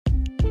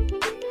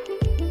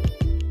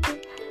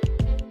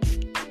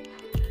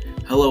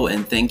Hello,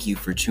 and thank you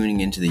for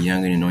tuning into the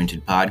Young and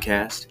Anointed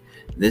podcast.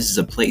 This is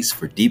a place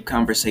for deep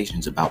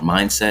conversations about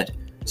mindset,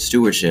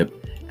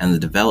 stewardship, and the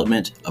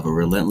development of a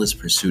relentless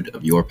pursuit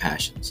of your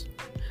passions.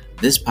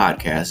 This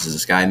podcast is a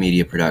Sky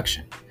Media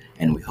production,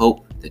 and we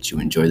hope that you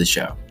enjoy the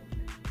show.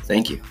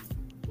 Thank you.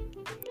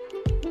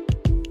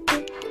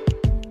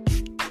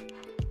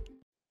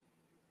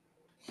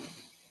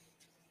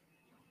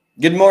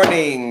 Good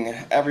morning,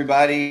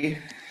 everybody,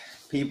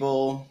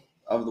 people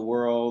of the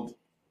world,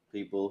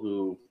 people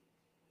who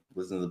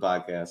listen to the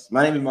podcast.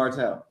 My name is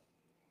Martel.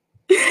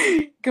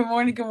 Good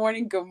morning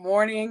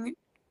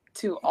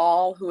to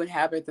all who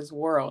inhabit this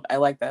world. I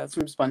like that. It's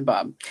from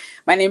SpongeBob.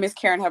 My name is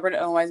Karen Hubbard,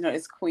 otherwise known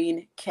as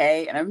Queen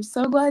K, and I'm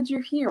so glad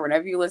you're here.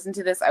 Whenever you listen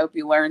to this, I hope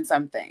you learn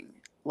something.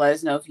 Let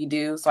us know if you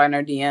do. Slide in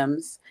our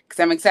DMs, because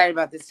I'm excited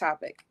about this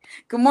topic.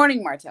 Good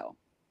morning, Martel.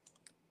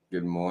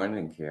 Good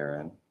morning,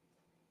 Karen.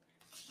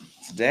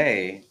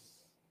 Today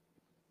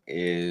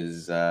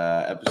is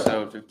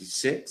episode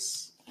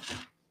 56,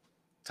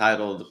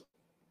 titled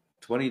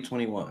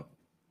 2021.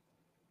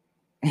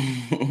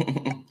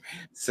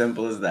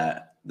 Simple as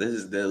that. This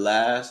is the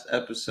last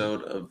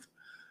episode of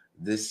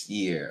this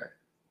year.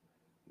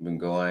 We've been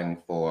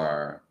going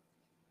for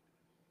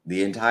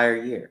the entire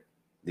year.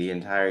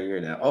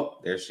 Now. Oh,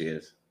 there she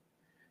is.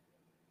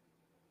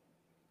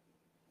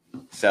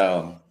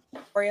 So,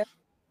 For you?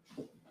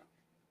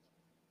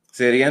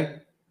 Say it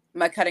again.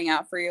 Am I cutting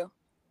out for you?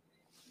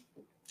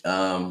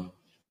 I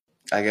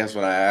guess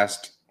when I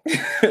asked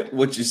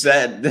what you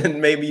said, then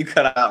maybe you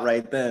cut out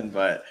right then,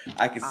 but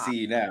I can see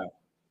you now.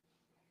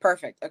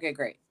 Perfect. Okay,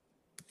 great.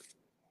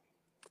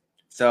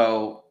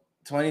 So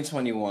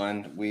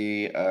 2021,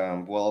 a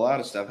lot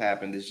of stuff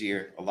happened this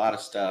year. A lot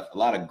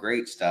of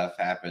great stuff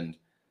happened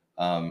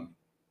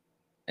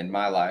in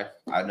my life.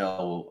 I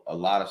know a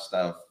lot of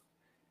stuff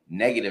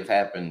negative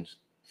happened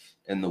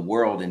in the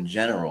world in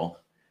general,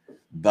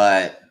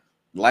 but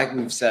like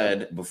we've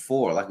said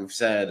before, a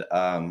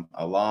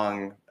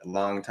long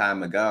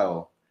time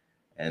ago,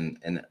 and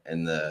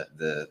in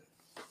the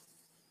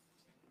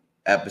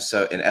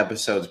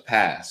episodes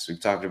past, we've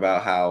talked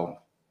about how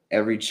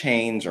every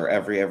change or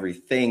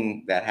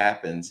everything that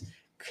happens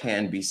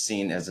can be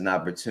seen as an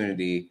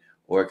opportunity,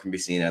 or it can be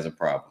seen as a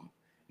problem.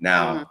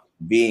 Now,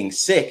 being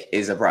sick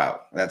is a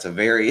problem. That's a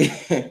very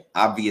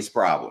obvious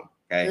problem.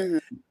 Okay.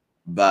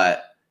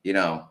 But,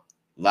 a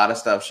lot of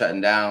stuff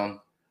shutting down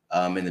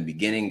in the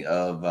beginning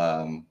of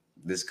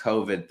this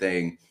COVID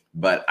thing.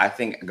 But I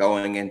think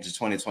going into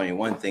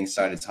 2021, things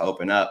started to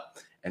open up.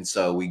 And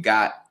so we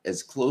got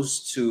as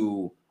close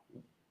to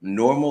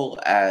normal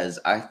as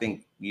I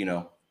think,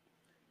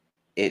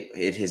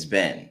 it has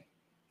been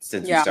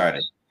since we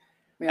started.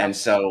 Yeah. And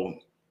so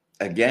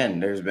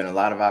again, there's been a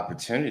lot of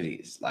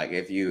opportunities. Like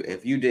if you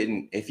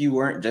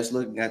weren't just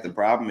looking at the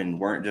problem and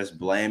weren't just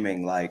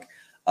blaming like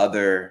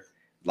other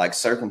like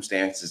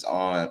circumstances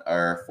on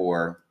or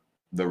for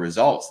the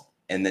results,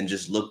 and then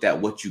just looked at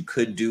what you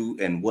could do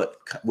and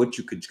what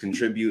you could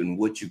contribute and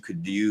what you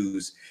could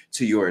use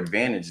to your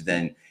advantage,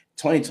 then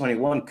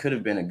 2021 could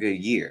have been a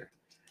good year.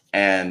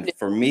 And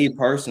for me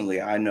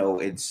personally, I know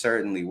it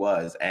certainly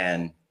was.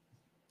 And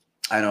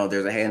I know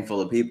there's a handful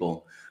of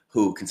people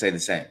who can say the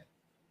same.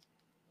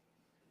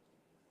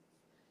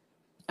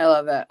 I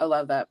love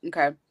that.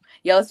 Okay.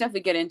 Yeah, let's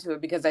definitely get into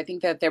it, because I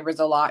think that there was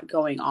a lot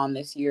going on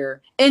this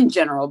year in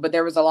general, but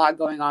there was a lot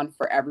going on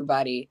for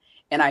everybody.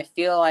 And I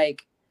feel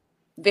like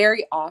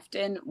very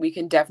often we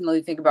can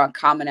definitely think about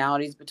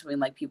commonalities between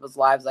like people's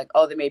lives, like,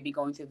 oh, they may be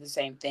going through the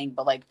same thing,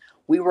 but like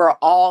we were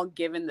all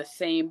given the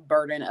same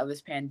burden of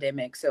this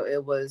pandemic. So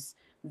it was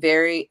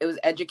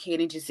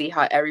educating to see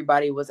how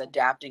everybody was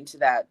adapting to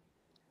that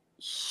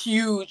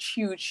huge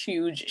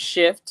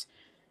shift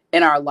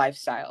in our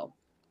lifestyle.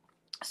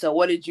 So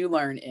what did you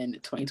learn in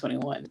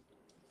 2021?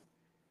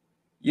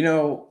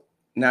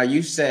 Now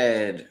you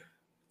said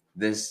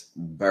this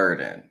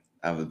burden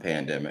of the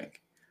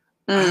pandemic.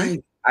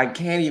 I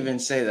can't even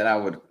say that I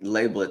would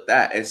label it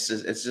that. It's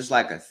just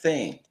like a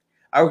thing.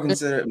 I would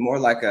consider it more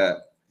like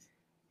those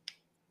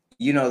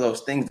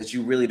things that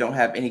you really don't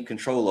have any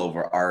control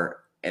over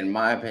are, in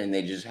my opinion,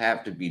 they just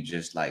have to be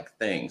just like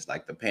things.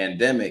 Like the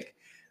pandemic,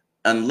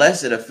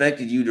 unless it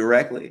affected you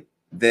directly,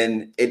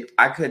 then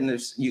I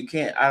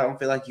don't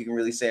feel like you can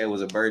really say it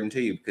was a burden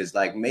to you, because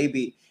like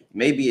maybe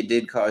it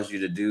did cause you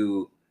to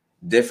do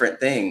different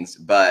things,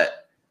 but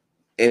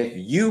if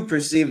you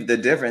perceive the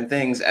different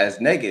things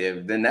as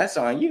negative, then that's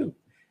on you.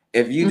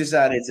 If you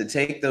decided to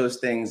take those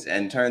things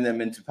and turn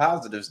them into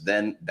positives,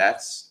 then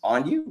that's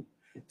on you.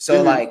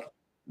 So like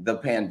the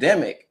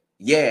pandemic,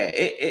 yeah,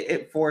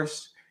 it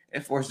forced a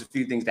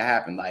few things to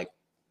happen. Like,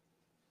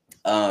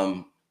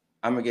 I'm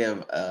gonna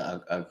give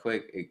a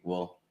quick,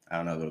 well, I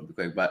don't know if it'll be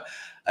quick, but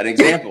an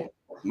example.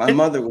 My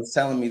mother was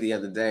telling me the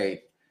other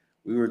day,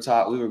 we were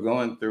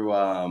going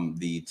through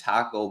the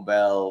Taco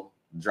Bell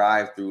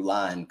drive-through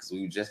line, because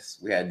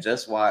we had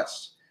just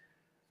watched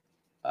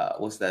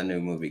what's that new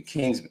movie?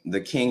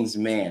 The King's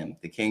Man.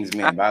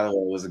 By the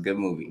way, it was a good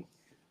movie.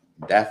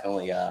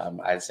 Definitely,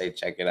 I'd say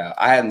check it out.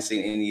 I hadn't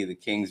seen any of the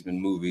Kingsman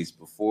movies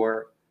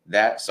before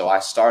that. So I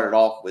started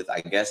off with,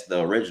 I guess,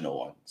 the original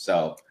one.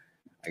 So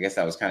I guess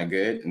that was kind of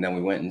good. And then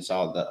we went and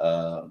saw the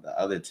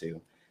other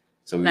two.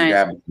 So we was Nice.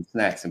 grabbing some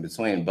snacks in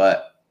between.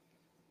 But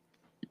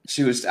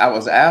I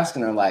was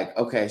asking her like,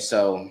 okay,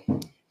 so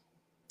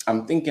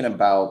I'm thinking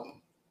about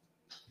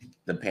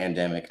the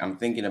pandemic. I'm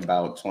thinking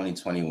about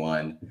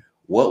 2021.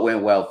 What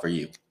went well for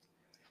you?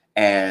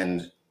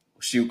 And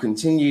she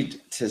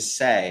continued to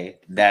say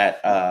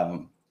that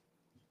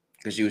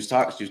because she was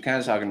kind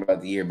of talking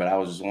about the year, but I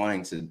was just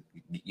wanting to,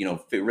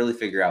 really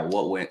figure out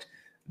what went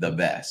the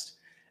best.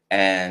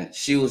 And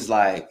she was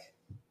like,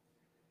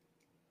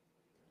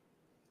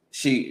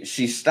 she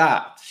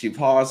stopped, she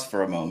paused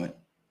for a moment,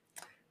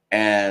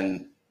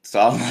 and so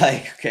I'm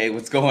like, okay,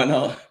 what's going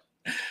on?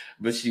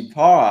 But she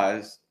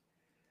paused,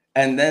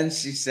 and then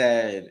she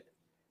said,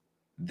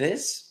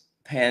 "This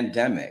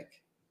pandemic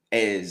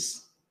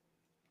is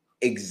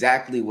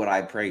exactly what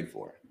I prayed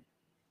for."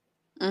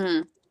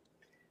 Mm-hmm.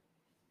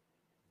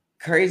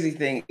 Crazy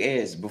thing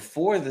is,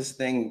 before this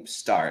thing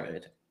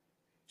started,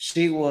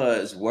 she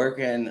was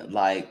working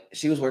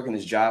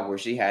this job where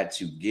she had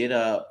to get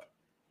up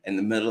in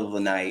the middle of the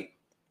night,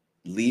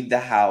 leave the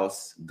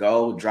house,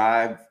 go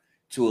drive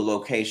to a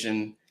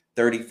location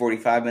 30,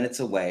 45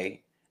 minutes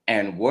away,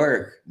 and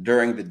work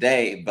during the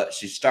day. But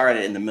she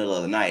started in the middle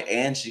of the night,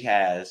 and she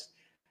has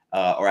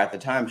or at the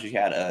time she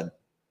had a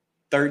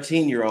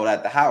 13-year-old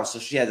at the house, so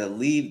she had to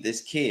leave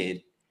this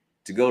kid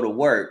to go to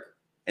work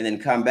and then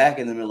come back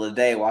in the middle of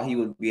the day while he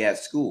would be at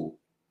school.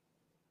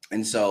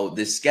 And so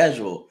this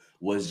schedule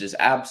was just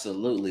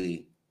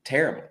absolutely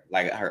terrible.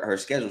 Like her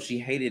schedule, she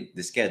hated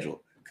the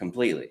schedule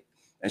completely.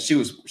 And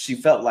she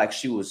felt like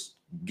she was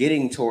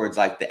getting towards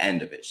like the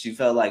end of it. She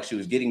felt like she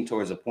was getting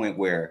towards a point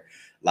where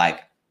like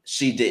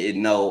she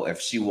didn't know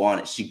if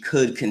she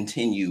could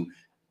continue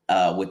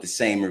with the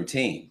same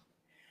routine.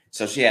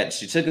 So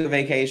she took a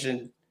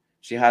vacation.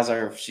 She has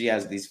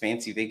these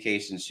fancy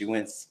vacations. She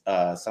went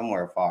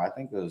somewhere far. I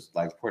think it was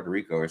like Puerto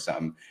Rico or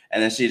something.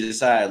 And then she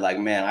decided like,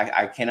 man,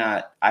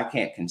 I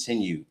can't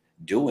continue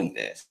doing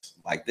this.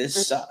 Like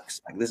this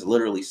sucks. Like this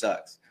literally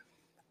sucks.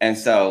 And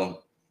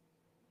so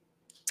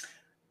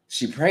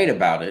she prayed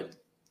about it.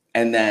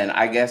 And then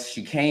I guess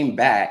she came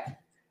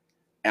back,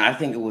 and I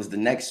think it was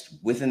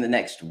within the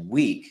next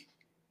week,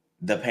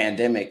 the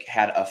pandemic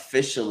had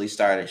officially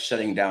started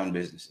shutting down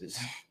businesses.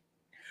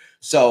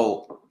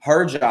 So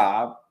her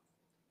job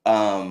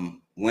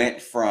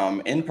went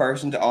from in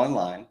person to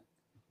online,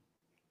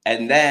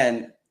 and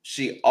then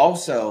she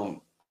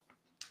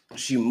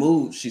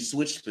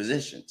switched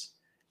positions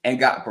and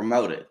got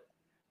promoted.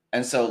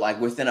 And so, like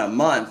within a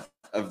month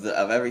of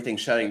everything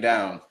shutting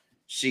down,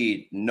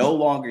 she no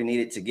longer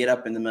needed to get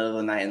up in the middle of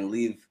the night and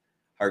leave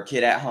her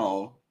kid at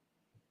home.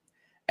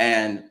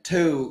 And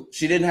two,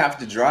 she didn't have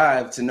to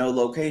drive to no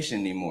location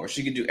anymore.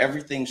 She could do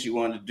everything she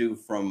wanted to do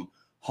from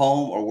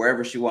home or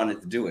wherever she wanted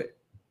to do it.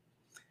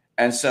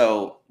 And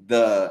so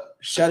the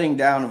shutting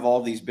down of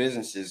all these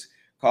businesses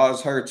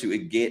caused her to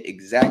get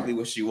exactly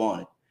what she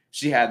wanted.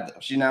 She had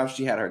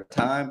her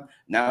time.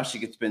 Now she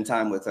could spend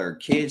time with her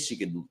kids. She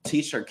could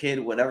teach her kid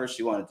whatever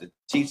she wanted to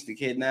teach the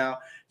kid now.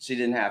 She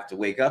didn't have to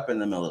wake up in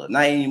the middle of the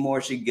night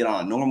anymore. She could get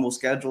on a normal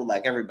schedule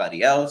like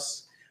everybody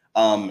else.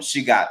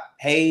 She got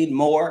paid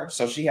more,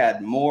 so she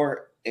had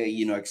more,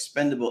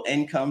 expendable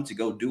income to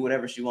go do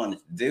whatever she wanted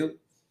to do.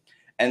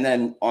 And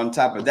then on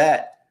top of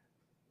that,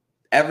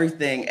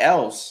 everything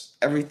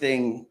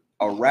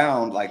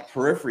around like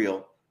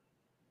peripheral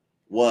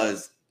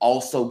was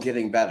also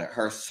getting better.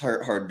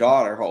 Her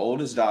daughter, her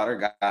oldest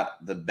daughter,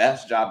 got the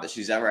best job that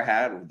she's ever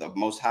had, the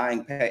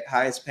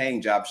highest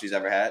paying job she's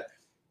ever had.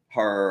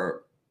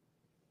 Her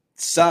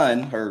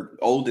son, her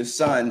oldest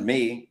son,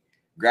 me,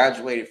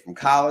 graduated from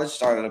college,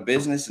 started a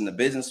business, and the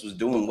business was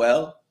doing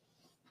well.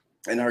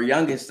 And her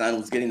youngest son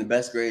was getting the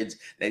best grades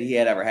that he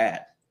had ever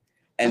had.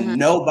 Mm-hmm. And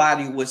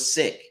nobody was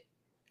sick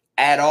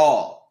at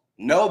all.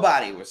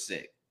 Nobody was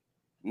sick.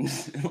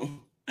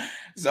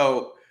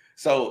 so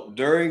so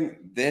during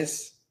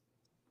this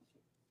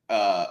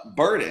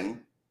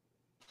burden,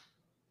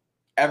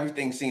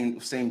 everything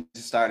seemed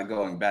to start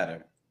going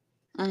better.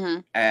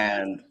 Mm-hmm.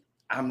 And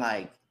I'm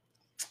like,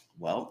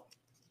 well,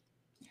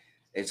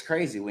 it's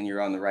crazy when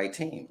you're on the right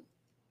team,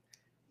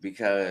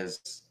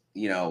 because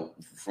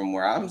from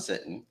where I'm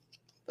sitting,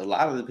 a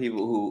lot of the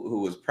people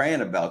who was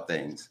praying about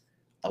things,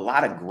 a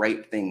lot of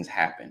great things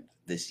happened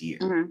this year.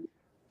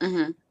 Mm-hmm.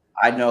 Mm-hmm.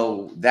 I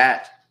know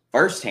that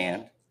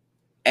firsthand,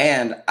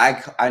 and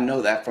I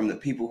know that from the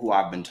people who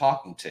I've been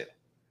talking to,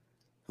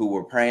 who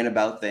were praying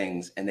about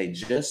things, and they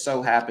just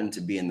so happened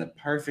to be in the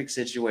perfect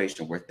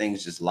situation where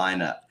things just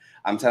line up.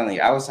 I'm telling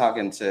you, I was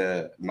talking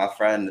to my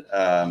friend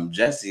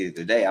Jesse the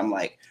other day. I'm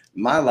like,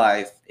 my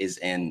life is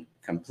in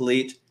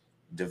complete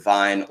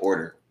divine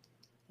order.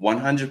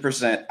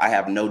 100%. I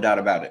have no doubt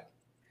about it.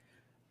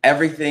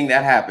 Everything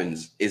that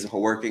happens is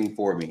working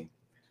for me.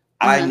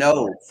 I Mm-hmm.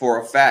 know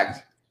for a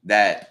fact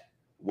that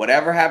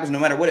whatever happens, no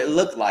matter what it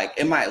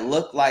might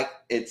look like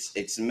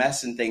it's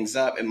messing things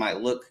up. It might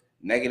look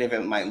negative.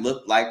 It might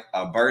look like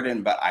a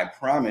burden, but I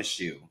promise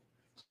you,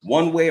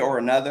 one way or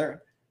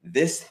another,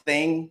 this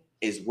thing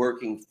is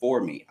working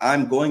for me.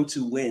 I'm going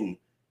to win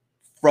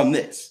from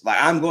this. Like,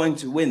 I'm going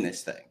to win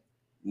this thing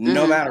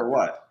no Mm-hmm. matter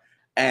what.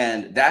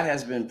 And that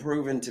has been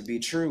proven to be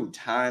true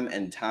time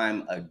and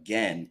time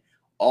again.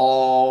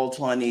 All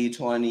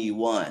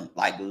 2021,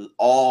 like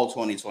all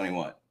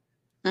 2021.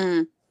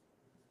 Mm-hmm.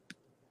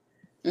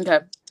 Okay.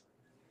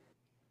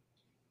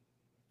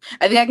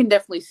 I think I can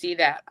definitely see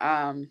that.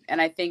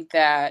 And I think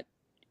that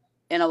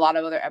in a lot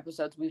of other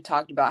episodes, we've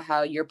talked about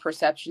how your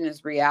perception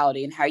is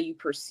reality and how you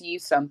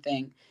perceive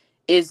something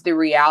is the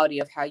reality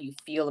of how you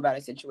feel about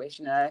a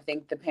situation. And I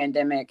think the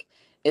pandemic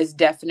is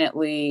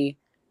definitely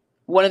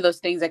one of those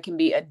things that can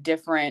be a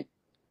different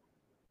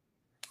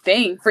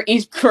thing for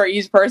each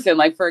person.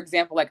 Like, for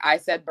example, like I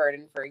said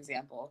burden, for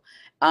example,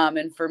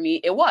 and for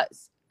me it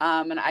was,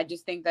 and I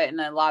just think that in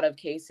a lot of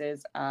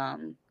cases,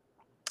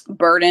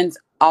 burdens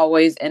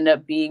always end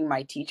up being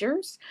my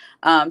teachers.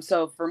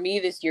 So for me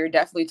this year,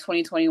 definitely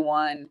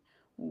 2021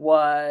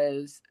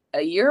 was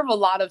a year of a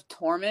lot of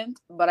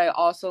torment, but I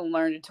also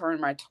learned to turn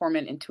my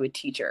torment into a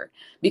teacher,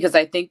 because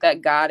I think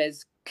that God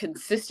is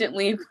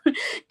consistently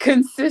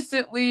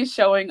consistently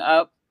showing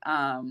up,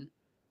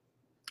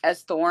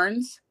 as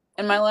thorns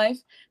in my life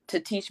to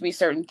teach me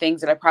certain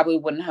things that I probably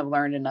wouldn't have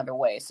learned another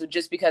way. So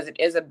just because it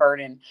is a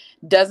burden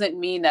doesn't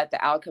mean that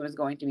the outcome is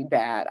going to be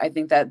bad. I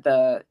think that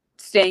the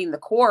staying the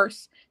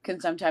course can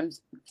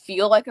sometimes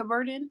feel like a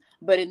burden,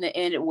 but in the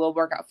end, it will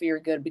work out for your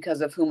good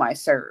because of whom I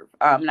serve.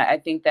 And I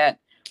think that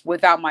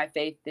without my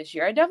faith this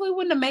year, I definitely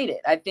wouldn't have made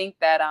it. I think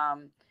that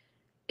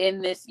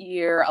in this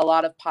year a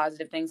lot of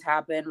positive things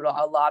happened, but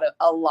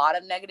a lot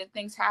of negative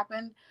things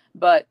happened,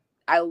 but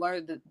I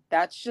learned that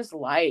that's just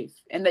life,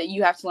 and that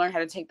you have to learn how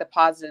to take the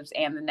positives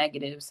and the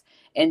negatives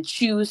and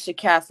choose to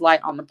cast light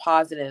on the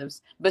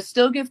positives but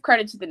still give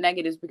credit to the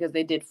negatives because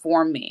they did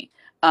form me.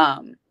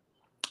 um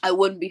I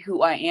wouldn't be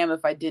who I am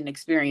if I didn't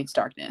experience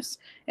darkness.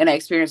 And I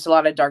experienced a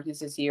lot of darkness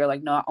this year,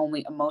 like not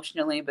only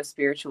emotionally, but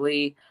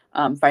spiritually,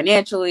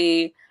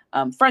 financially,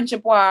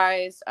 friendship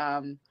wise.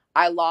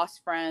 I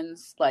lost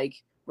friends, like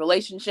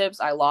relationships.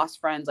 I lost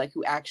friends, like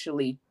who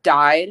actually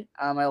died.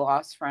 I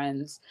lost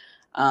friends,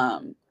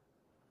 um,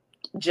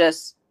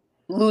 just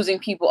losing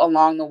people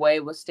along the way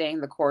was staying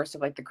the course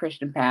of like the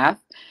Christian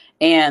path.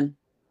 And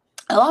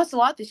I lost a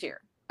lot this year.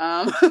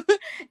 Um,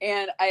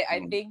 and I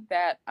Mm. think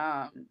that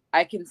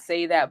I can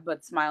say that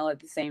but smile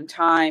at the same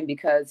time,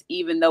 because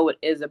even though it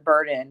is a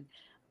burden,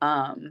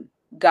 um,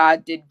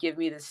 God did give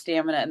me the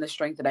stamina and the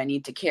strength that I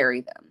need to carry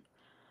them.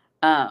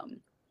 Um,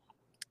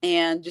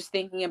 and just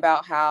thinking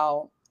about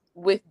how,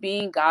 with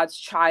being God's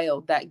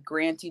child, that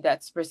grants you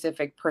that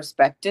specific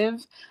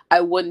perspective,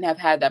 I wouldn't have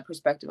had that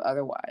perspective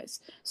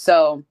otherwise.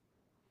 So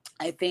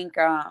I think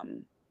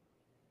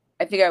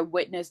I think I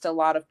witnessed a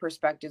lot of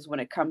perspectives when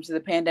it comes to the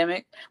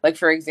pandemic. Like,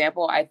 for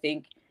example, I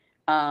think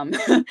um,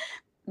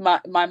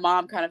 my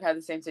mom kind of had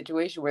the same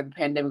situation where the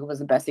pandemic was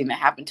the best thing that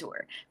happened to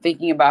her.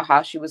 Thinking about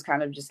how she was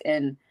kind of just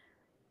in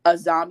a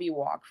zombie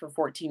walk for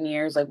 14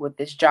 years, like with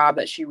this job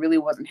that she really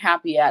wasn't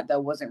happy at,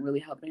 that wasn't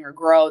really helping her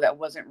grow, that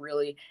wasn't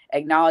really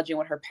acknowledging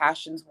what her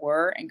passions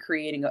were and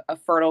creating a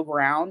fertile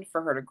ground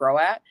for her to grow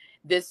at.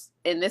 This,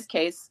 in this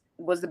case,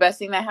 was the best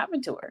thing that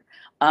happened to her.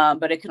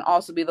 But it can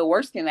also be the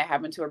worst thing that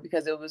happened to her,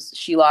 because it was,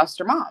 she lost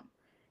her mom.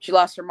 She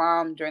lost her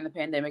mom during the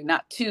pandemic,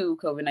 not to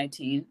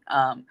COVID-19,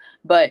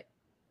 but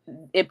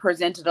it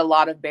presented a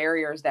lot of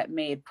barriers that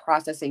made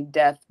processing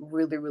death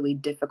really, really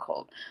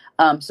difficult.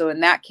 So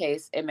in that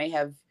case, it may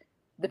have,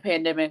 the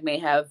pandemic may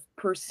have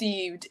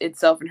perceived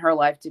itself in her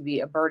life to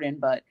be a burden,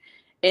 but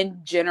in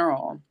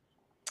general,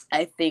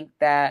 I think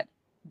that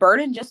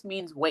burden just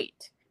means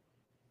weight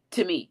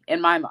to me, in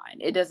my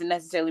mind. It doesn't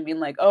necessarily mean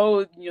like,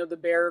 oh, the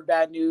bearer of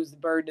bad news, the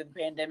burden of the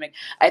pandemic.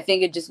 I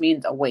think it just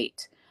means a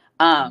weight.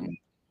 Um, Mhm.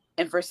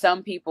 and for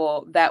some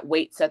people, that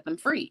weight set them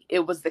free.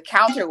 It was the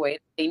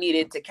counterweight they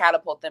needed to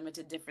catapult them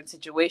into different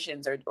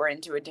situations, or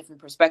into a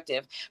different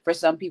perspective. For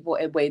some people,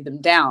 it weighed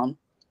them down.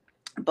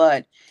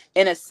 But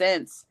in a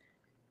sense,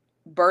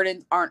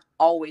 burdens aren't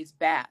always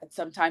bad.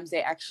 Sometimes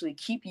they actually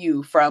keep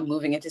you from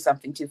moving into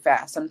something too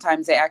fast.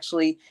 Sometimes they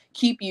actually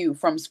keep you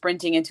from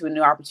sprinting into a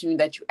new opportunity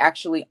that you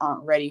actually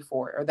aren't ready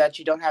for, or that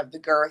you don't have the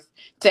girth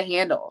to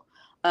handle.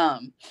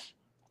 Um,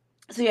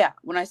 so yeah,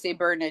 when I say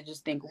burden, I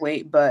just think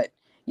weight. But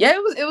yeah,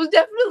 it was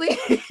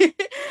definitely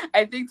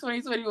I think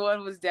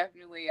 2021 was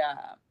definitely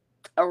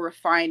a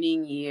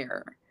refining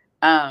year.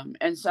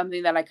 And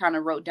something that I kind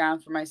of wrote down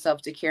for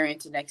myself to carry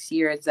into next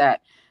year is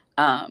that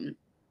um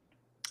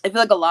I feel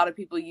like a lot of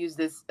people use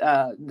this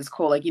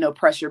quote, like,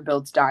 pressure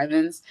builds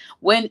diamonds.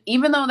 When,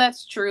 even though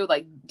that's true,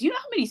 like, do you know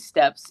how many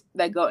steps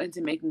that go into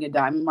making a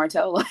diamond,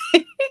 Martell?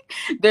 Like,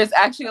 there's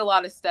actually a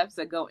lot of steps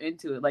that go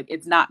into it. Like,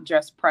 it's not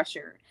just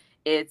pressure.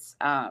 It's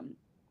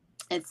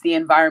it's the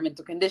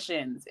environmental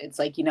conditions. It's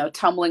like,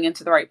 tumbling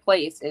into the right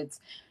place. It's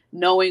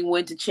knowing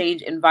when to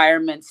change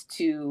environments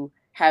to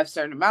have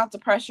certain amounts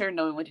of pressure,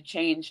 knowing when to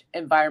change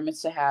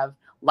environments to have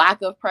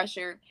lack of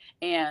pressure.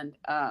 And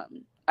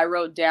I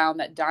wrote down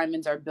that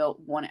diamonds are built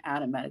one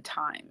atom at a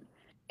time.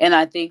 And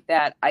I think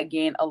that I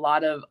gained a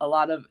lot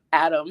of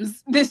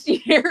atoms this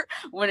year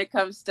when it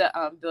comes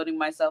to building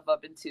myself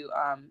up into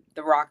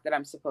the rock that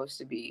I'm supposed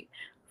to be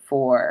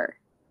for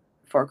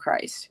for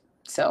Christ.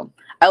 So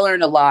I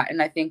learned a lot,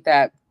 and I think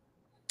that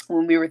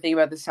when we were thinking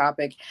about this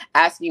topic,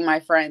 asking my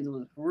friends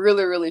was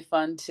really really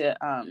fun to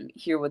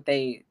hear what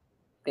they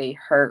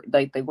heard,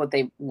 like what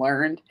they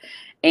learned.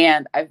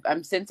 And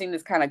I'm sensing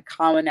this kind of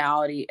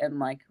commonality and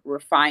like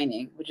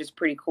refining, which is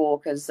pretty cool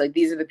because like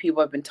these are the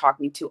people I've been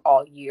talking to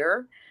all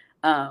year.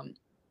 um,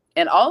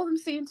 and all of them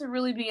seem to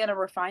really be in a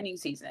refining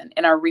season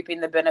and are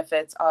reaping the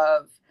benefits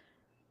of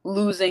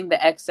losing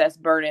the excess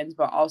burdens,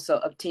 but also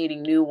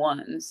obtaining new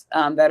ones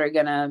that are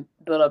going to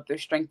build up their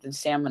strength and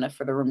stamina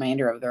for the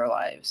remainder of their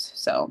lives.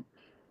 So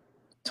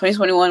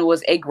 2021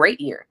 was a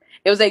great year.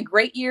 It was a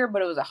great year,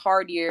 but it was a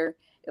hard year.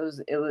 It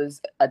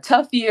was a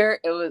tough year.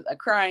 It was a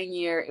crying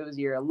year. It was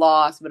a year of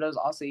loss, but it was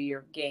also a year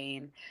of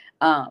gain.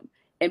 Um,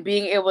 and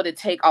being able to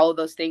take all of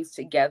those things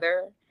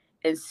together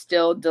and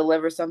still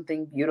deliver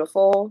something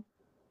beautiful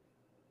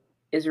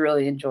is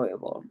really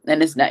enjoyable.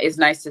 And it's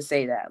nice to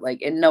say that,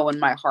 like, and know in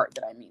my heart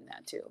that I mean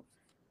that too.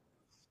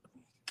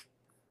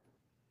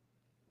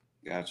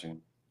 Gotcha.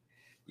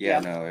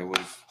 Yeah, Yeah. no,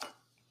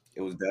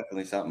 it was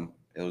definitely something.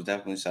 It was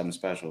definitely something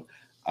special.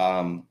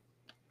 Um,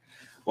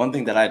 One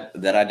thing that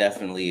I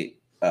definitely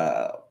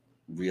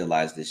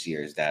realized this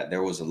year is that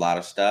there was a lot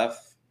of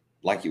stuff,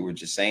 like you were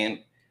just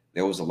saying,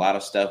 there was a lot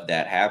of stuff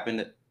that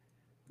happened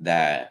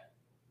that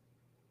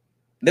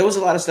there was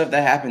a lot of stuff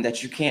that happened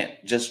that you can't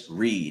just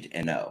read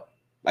and know.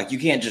 Like you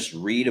can't just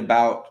read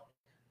about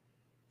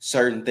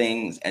certain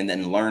things and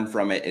then learn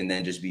from it and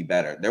then just be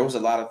better. There was a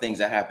lot of things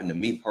that happened to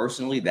me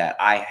personally that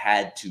I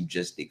had to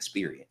just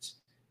experience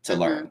to Mhm.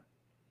 learn.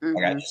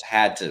 Like I Mhm. just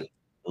had to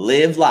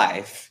live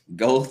life,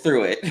 go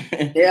through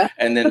it, Yeah.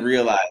 and then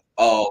realize,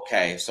 oh,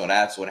 okay, so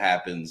that's what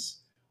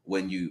happens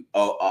when you,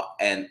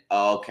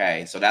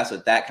 okay, so that's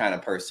what that kind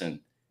of person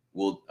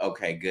will,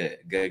 okay, good,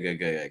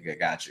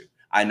 got you.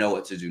 I know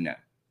what to do now.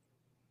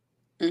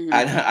 Mhm.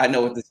 I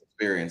know what this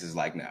experience is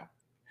like now.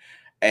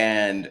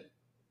 And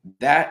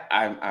that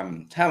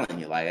I'm telling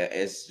you, like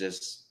it's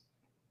just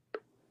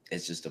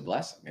a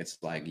blessing. It's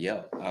like,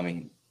 yo, I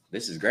mean,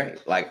 this is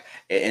great. Like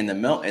in the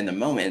moment, in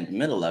the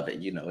middle of it,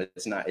 you know,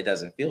 it's not, it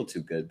doesn't feel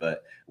too good.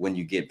 But when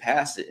you get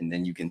past it and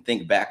then you can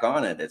think back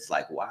on it, it's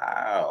like,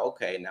 wow,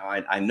 okay, now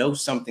I know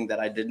something that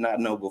I did not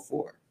know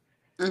before.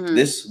 Mhm.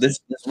 This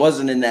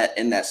wasn't in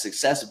that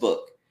success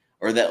book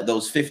or that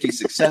those 50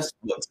 success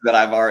books that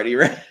I've already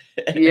read.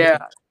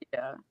 Yeah.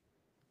 Yeah.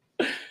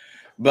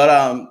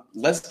 But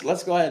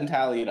let's go ahead and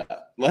tally it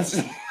up. Let's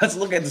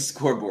look at the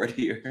scoreboard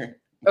here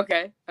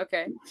Okay.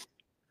 Okay.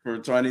 for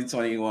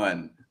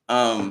 2021.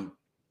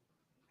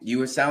 You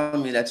were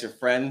telling me that your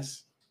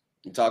friends,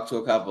 you talked to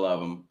a couple of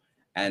them,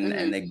 and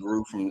Mhm. they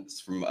grew from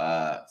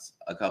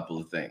a couple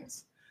of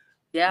things.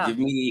 Yeah. Give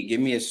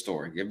me a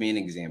story. Give me an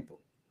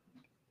example.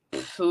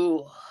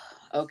 Ooh.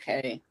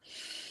 Okay.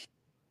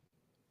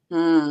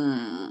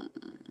 Hmm.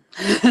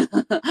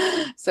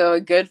 So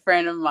a good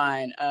friend of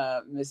mine,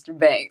 Mr.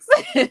 Banks,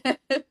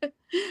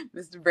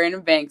 Mr.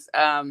 Brandon Banks,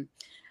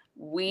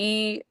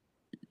 we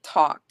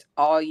talked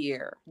all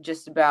year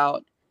just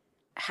about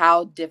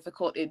how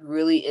difficult it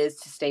really is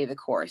to stay the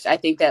course. I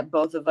think that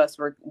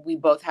we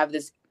both have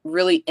this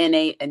really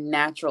innate and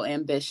natural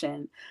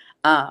ambition.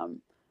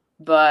 Um,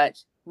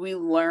 but we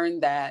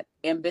learned that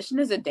ambition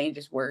is a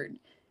dangerous word,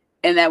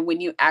 and that when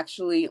you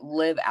actually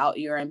live out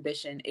your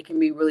ambition, it can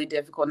be really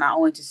difficult not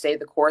only to stay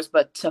the course,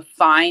 but to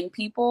find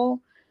people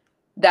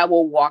that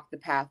will walk the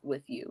path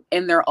with you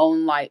in their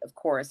own light, of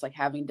course, like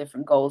having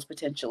different goals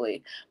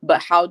potentially,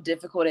 but how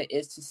difficult it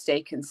is to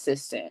stay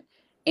consistent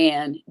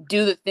and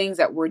do the things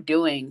that we're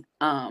doing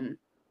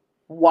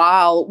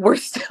while we're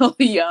still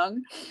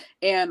young.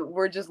 And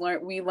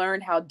we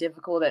learned how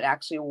difficult it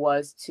actually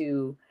was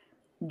to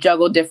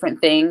juggle different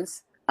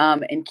things,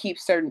 and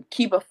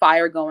keep a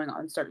fire going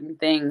on certain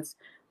things,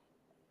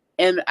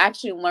 and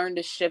actually learn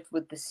to shift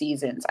with the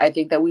seasons. I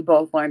think that we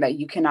both learned that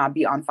you cannot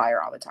be on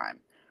fire all the time.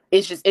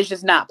 It's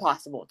just not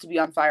possible to be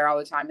on fire all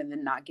the time and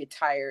then not get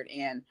tired.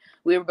 And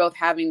we were both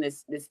having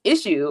this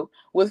issue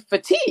with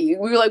fatigue.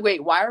 We were like,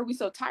 wait, why are we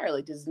so tired?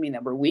 Like, does it mean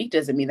that we're weak?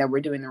 Does it mean that we're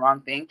doing the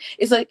wrong thing?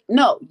 It's like,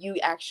 no, you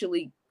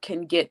actually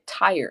can get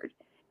tired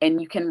and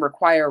you can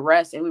require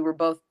rest. And we were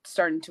both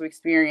starting to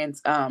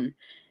experience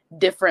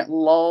different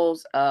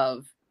lulls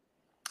of,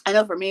 I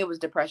know for me it was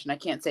depression. I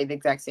can't say the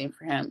exact same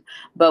for him,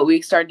 but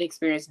we started to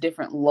experience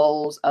different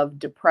lulls of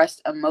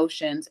depressed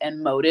emotions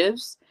and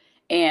motives,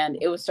 and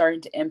it was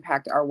starting to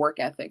impact our work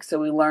ethic. So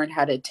we learned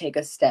how to take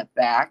a step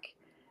back,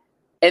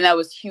 and that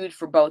was huge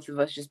for both of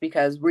us, just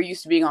because we're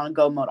used to being on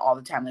go mode all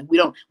the time. Like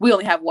we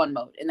only have one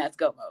mode, and that's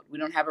go mode. We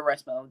don't have a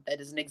rest mode. That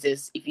doesn't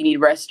exist. If you need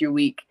rest, you're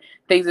weak.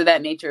 Things of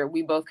that nature.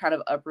 We both kind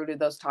of uprooted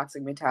those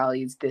toxic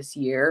mentalities this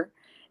year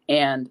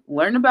and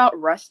learn about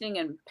resting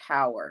and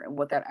power and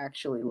what that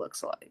actually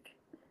looks like.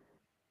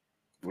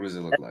 What does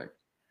it look like?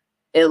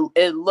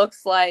 It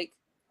looks like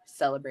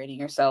celebrating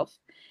yourself.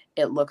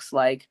 It looks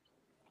like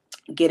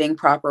getting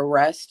proper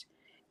rest.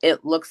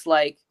 It looks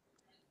like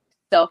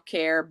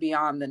self-care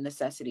beyond the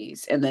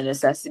necessities, and the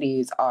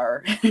necessities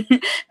are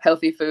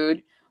healthy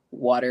food,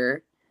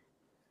 water,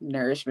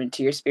 nourishment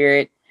to your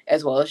spirit,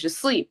 as well as just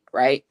sleep,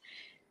 right?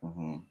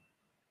 Mm-hmm.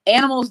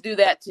 Animals do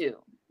that too.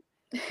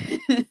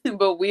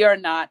 But we are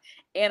not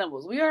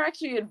animals. We are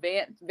actually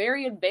advanced,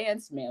 very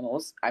advanced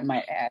mammals, I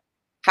might add.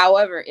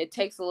 However, it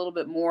takes a little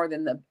bit more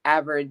than the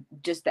average,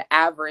 just the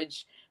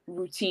average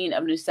routine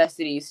of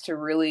necessities to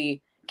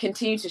really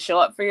continue to show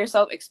up for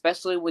yourself,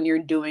 especially when you're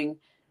doing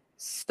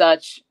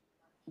such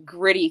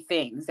gritty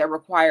things that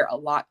require a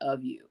lot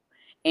of you.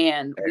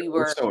 And we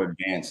We're were so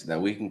advanced that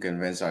we can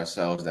convince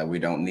ourselves that we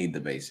don't need the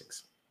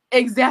basics.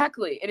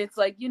 exactly. And it's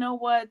like, you know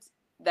what?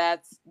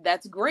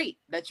 That's great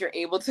that you're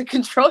able to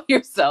control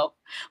yourself,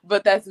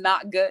 but that's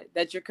not good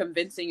that you're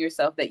convincing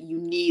yourself that you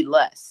need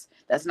less.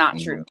 That's not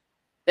Mm-hmm. true.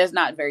 That's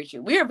not very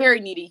true. We are very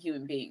needy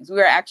human beings.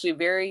 We are actually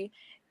very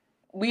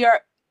we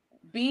are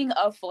being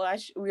of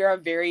flesh, we are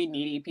very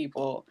needy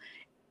people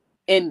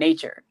in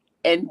nature.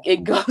 And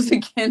it goes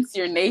against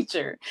your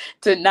nature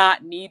to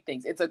not need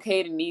things. It's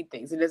okay to need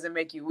things. It doesn't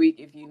make you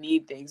weak if you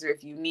need things, or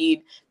if you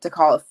need to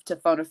call to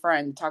phone a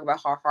friend and talk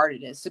about how hard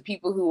it is to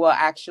people who will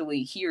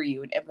actually hear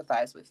you and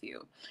empathize with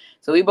you.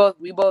 So we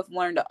both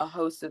learned a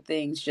host of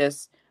things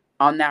just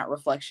on that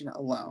reflection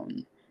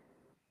alone.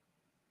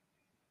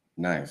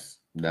 Nice,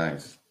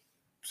 nice.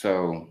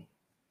 So,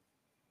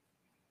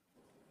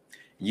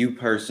 you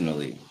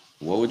personally,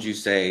 what would you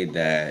say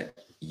that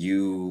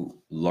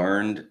you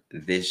learned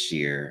this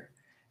year,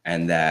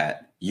 and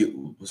that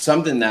you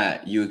something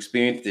that you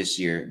experienced this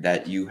year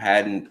that you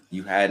hadn't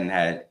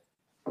had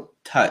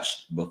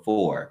touched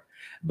before,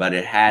 but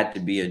it had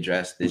to be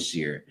addressed this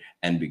year,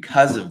 and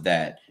because of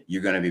that,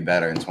 you're going to be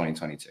better in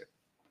 2022?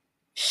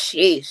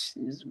 Sheesh,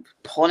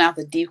 pulling out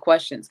the deep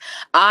questions.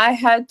 I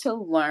had to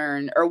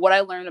learn, or what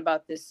I learned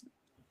about this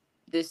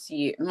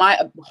year. My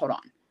hold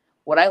on,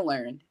 what I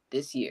learned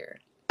this year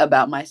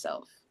about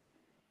myself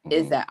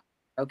is Mm-hmm. that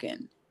I'm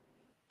broken.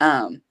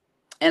 Um,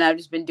 and I've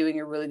just been doing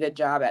a really good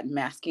job at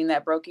masking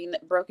that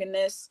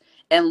brokenness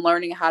and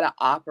learning how to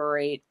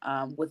operate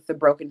with the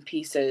broken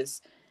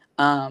pieces.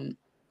 Um,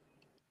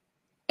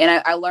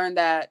 and I learned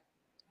that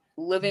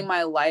living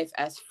my life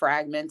as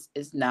fragments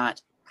is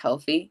not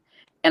healthy.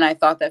 And I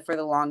thought that for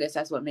the longest,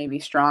 that's what made me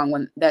strong,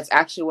 when that's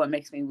actually what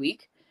makes me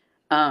weak.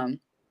 Um,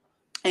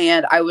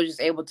 and I was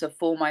just able to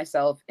fool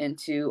myself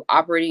into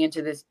operating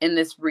into this in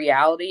this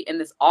reality, in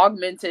this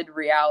augmented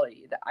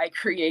reality that I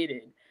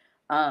created,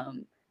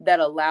 that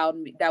allowed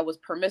me, that was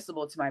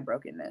permissible to my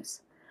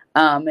brokenness.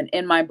 And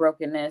in my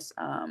brokenness,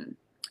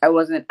 I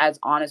wasn't as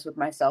honest with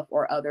myself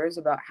or others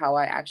about how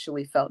I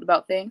actually felt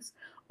about things,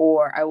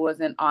 or I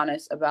wasn't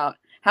honest about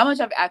how much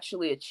I've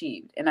actually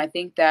achieved. And I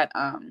think that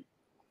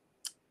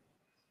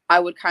I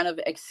would kind of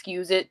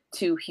excuse it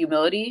to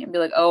humility and be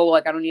like, oh,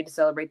 like I don't need to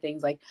celebrate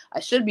things. Like I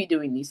should be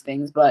doing these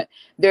things. But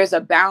there's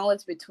a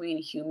balance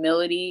between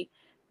humility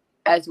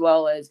as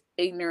well as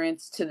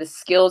ignorance to the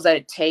skills that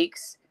it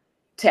takes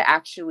to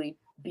actually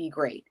be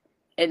great.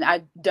 And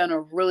I've done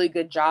a really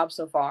good job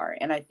so far.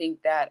 And I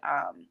think that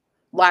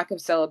lack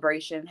of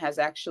celebration has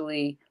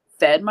actually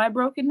fed my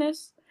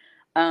brokenness.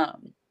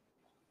 Um,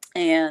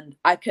 and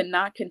I could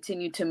not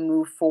continue to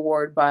move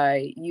forward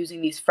by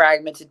using these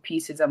fragmented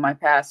pieces of my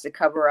past to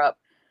cover up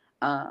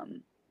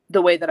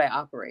the way that I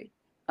operate.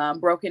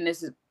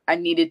 Brokenness is I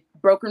needed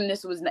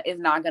brokenness was is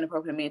not going to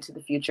program me into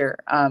the future,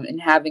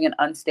 and having an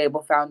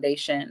unstable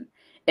foundation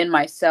in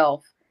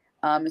myself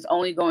is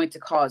only going to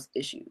cause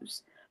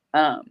issues.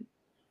 Um,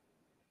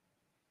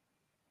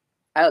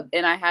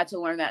 and I had to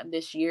learn that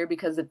this year,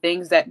 because the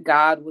things that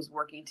God was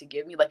working to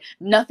give me, like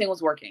nothing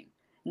was working.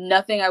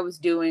 Nothing I was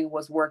doing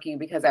was working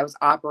because I was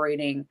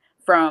operating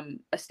from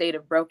a state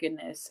of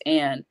brokenness.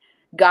 And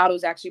God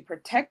was actually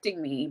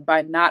protecting me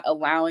by not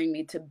allowing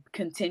me to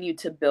continue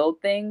to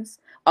build things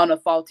on a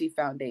faulty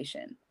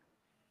foundation.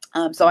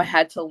 So I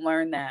had to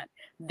learn that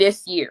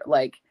this year.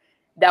 Like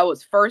that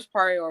was first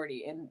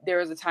priority. And there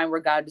was a time where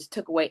God just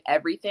took away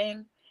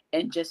everything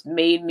and just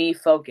made me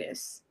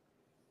focus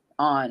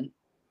on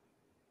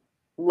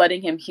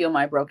letting him heal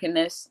my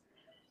brokenness.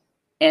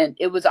 And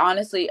it was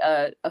honestly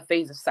a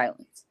phase of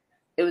silence.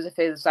 It was a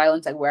phase of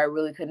silence, like where I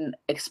really couldn't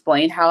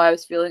explain how I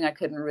was feeling. I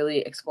couldn't really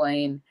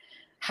explain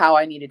how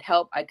I needed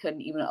help. I couldn't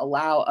even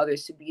allow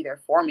others to be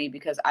there for me,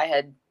 because I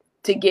had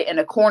to get in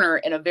a corner,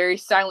 in a very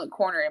silent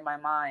corner in my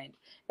mind,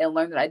 and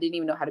learn that I didn't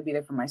even know how to be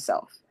there for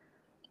myself.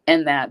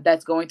 And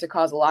that's going to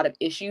cause a lot of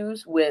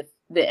issues with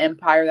the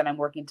empire that I'm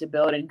working to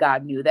build, and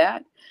God knew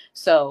that.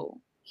 So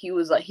he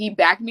was like, he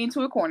backed me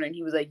into a corner and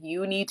he was like,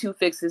 you need to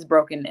fix this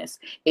brokenness.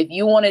 If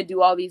you want to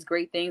do all these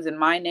great things in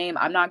my name,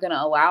 I'm not going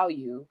to allow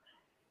you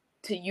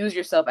to use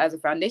yourself as a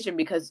foundation,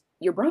 because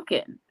you're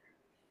broken.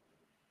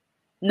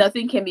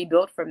 Nothing can be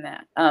built from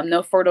that.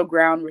 No fertile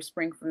ground will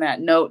spring from that.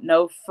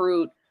 No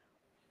fruit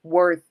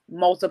worth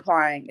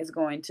multiplying is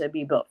going to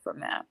be built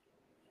from that.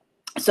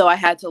 So I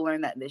had to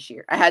learn that this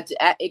year. I had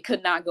to. It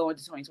could not go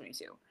into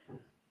 2022,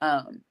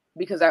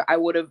 because I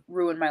would have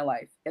ruined my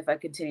life if I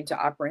continued to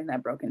operate in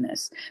that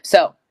brokenness.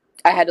 So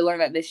I had to learn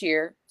that this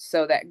year,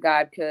 so that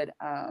God could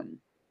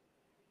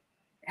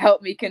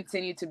helped me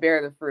continue to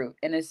bear the fruit.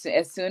 And as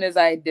soon as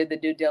I did the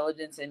due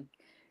diligence and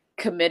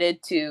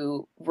committed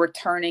to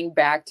returning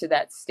back to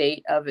that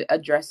state of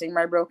addressing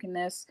my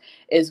brokenness,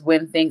 is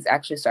when things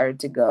actually started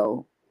to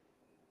go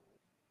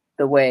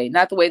the way,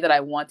 not the way that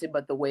I wanted,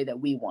 but the way that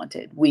we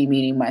wanted. We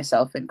meaning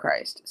myself and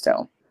Christ.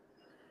 So,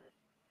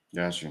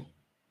 Gotcha.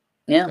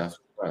 yeah. That's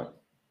what's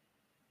up.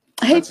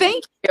 Hey, That's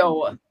thank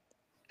you.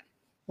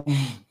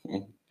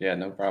 yeah,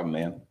 no problem,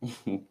 man.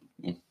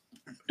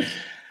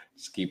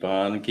 Just keep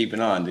on keeping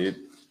on, dude.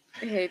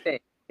 Hey,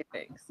 thanks. Hey,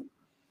 thanks.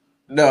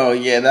 No,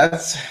 yeah,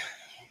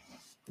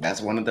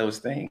 that's one of those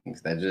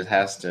things that just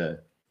has to.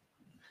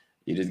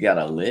 You just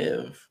gotta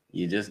live.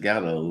 You just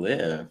gotta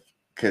live,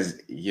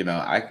 because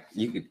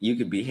you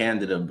could be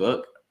handed a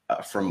book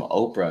from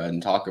Oprah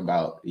and talk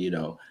about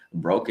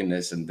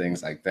brokenness and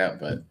things like that,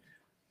 but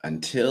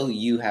until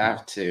you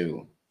have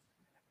to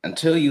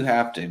until you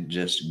have to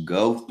just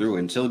go through,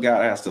 until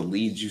God has to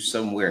lead you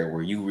somewhere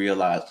where you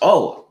realize,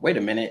 oh, wait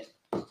a minute,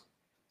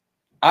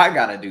 I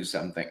gotta do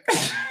something.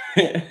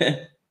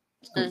 It's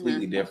Mm-hmm.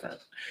 completely different.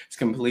 It's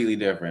completely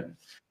different.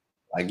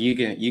 Like you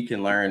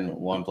can learn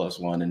 1 +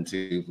 1 and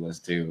 2 +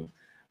 2,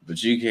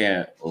 but you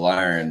can't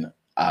learn.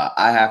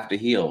 I have to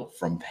heal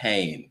from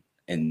pain,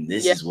 and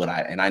this Yeah. is what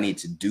I need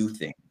to do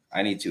things.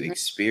 I need to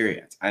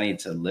experience. I need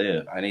to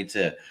live. I need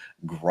to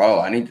grow.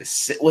 I need to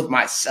sit with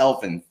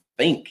myself and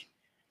think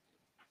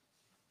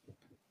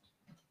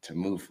to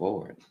move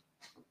forward.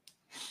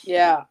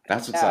 Yeah.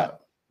 That's what's Yeah.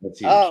 up.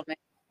 That's Oh huge. man,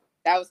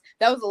 that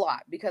was a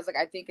lot, because like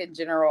I think in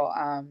general,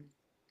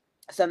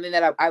 something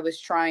that I was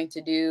trying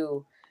to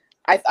do,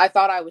 I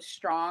thought I was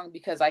strong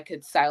because I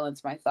could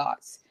silence my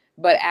thoughts,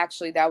 but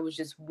actually that was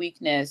just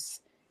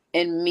weakness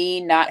in me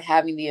not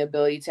having the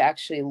ability to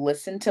actually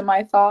listen to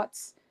my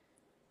thoughts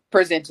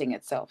presenting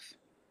itself.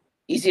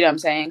 You see what I'm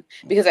saying?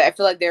 Because I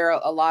feel like there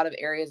are a lot of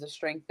areas of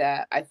strength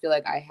that I feel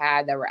like I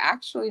had that were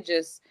actually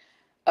just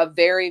a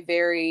very,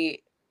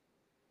 very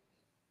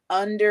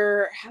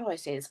under, how do I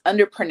say this, I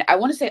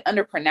want to say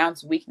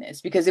underpronounced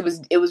weakness, because it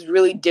was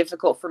really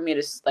difficult for me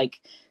to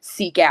like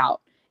seek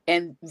out,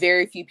 and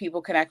very few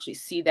people can actually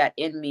see that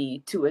in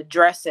me to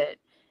address it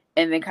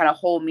and then kind of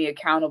hold me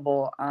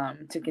accountable,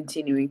 to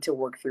continuing to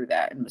work through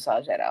that and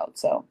massage that out.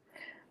 So,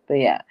 but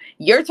yeah,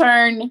 your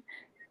turn.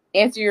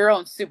 Answer your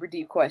own super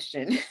deep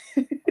question.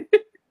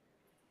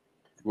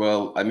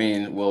 Well, I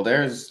mean,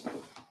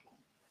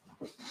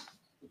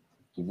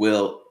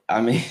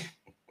 I mean,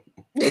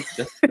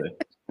 just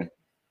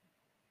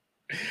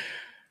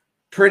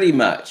pretty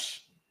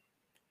much,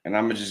 and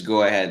I'm gonna just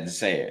go ahead and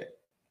say it.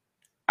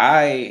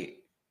 I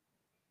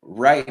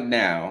Right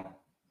now,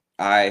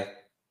 I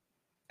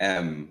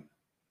am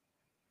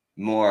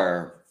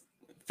more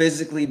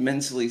physically,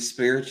 mentally,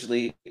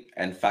 spiritually,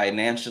 and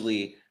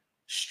financially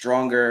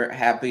stronger,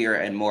 happier,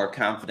 and more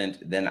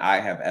confident than I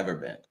have ever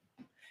been.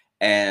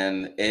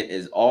 And it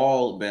has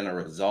all been a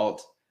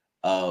result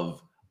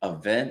of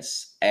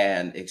events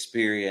and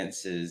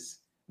experiences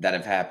that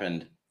have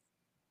happened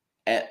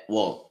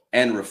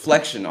and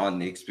reflection on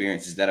the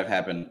experiences that have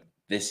happened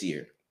this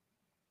year.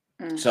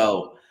 Mm,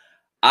 So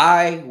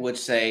I would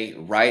say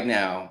right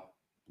now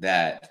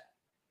that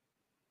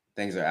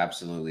things are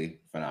absolutely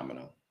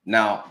phenomenal.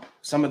 Now,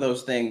 some of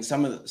those things,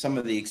 some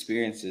of the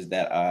experiences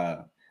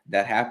that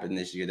happened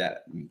this year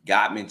that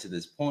got me to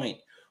this point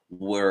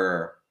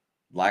were,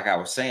 like I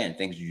was saying,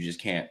 things you just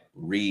can't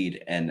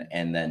read and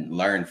then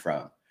learn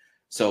from.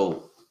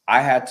 So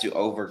I had to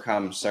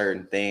overcome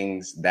certain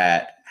things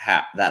that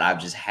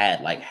I've just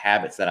had, like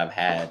habits that I've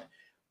had,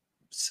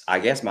 I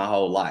guess, my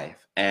whole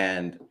life.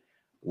 And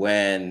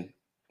when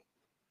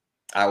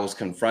I was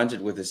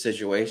confronted with a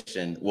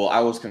situation, well, I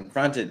was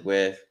confronted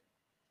with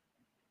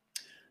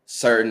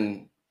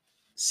certain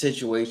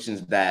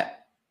situations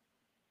that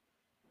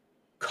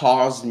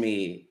caused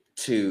me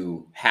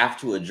to have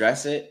to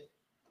address it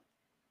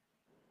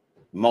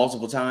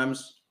multiple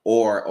times,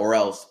 or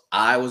else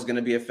I was going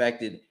to be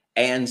affected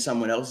and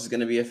someone else is going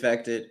to be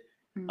affected.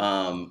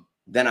 mm,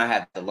 Then I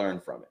had to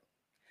learn from it,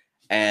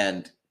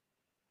 and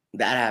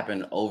that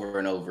happened over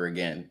and over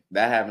again.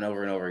 That happened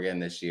over and over again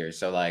this year.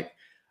 So like,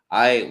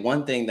 I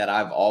one thing that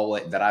I've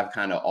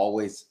kind of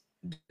always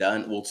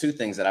done, well, two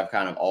things that I've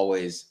kind of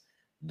always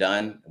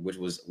done, which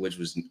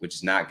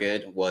is not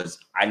good, was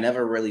I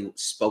never really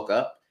spoke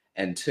up,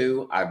 and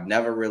two, I've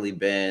never really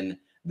been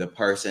the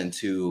person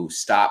to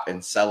stop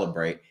and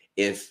celebrate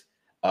if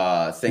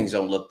things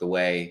don't look the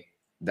way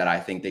that I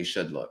think they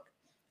should look.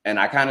 And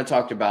I kind of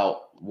talked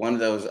about one of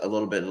those a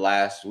little bit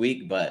last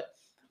week, but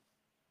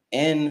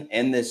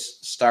in this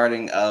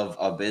starting of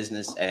a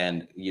business,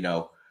 and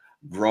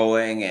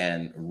growing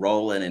and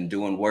rolling and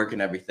doing work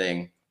and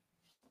everything,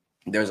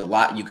 there's a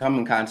lot, you come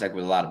in contact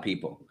with a lot of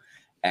people,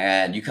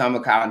 and you come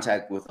in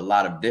contact with a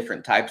lot of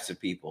different types of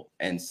people,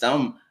 and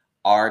some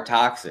are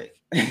toxic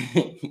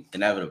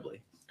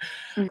inevitably.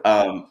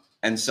 mm,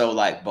 And so,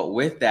 like, but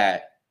with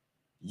that,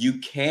 you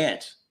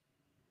can't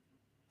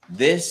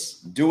this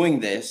doing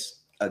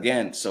this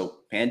again. So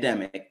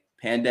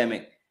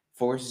pandemic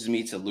forces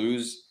me to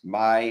lose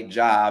my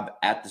job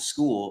at the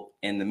school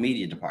in the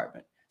media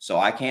department. So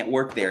I can't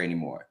work there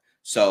anymore.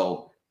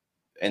 So,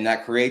 and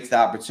that creates the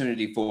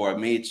opportunity for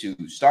me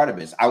to start a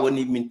business. I wouldn't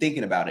even been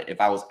thinking about it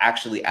if I was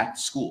actually at the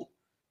school.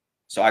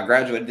 So I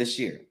graduated this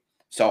year.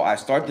 So I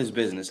start this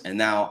business, and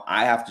now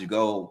I have to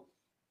go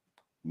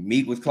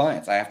meet with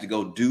clients. I have to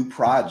go do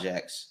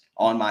projects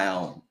on my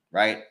own,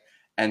 right?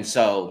 And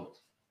so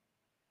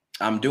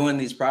I'm doing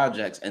these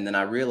projects, and then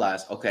I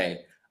realize, okay,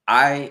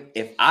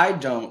 if I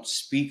don't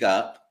speak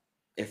up,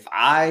 if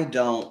I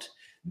don't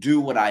do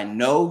what I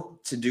know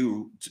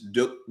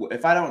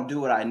if I don't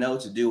do what I know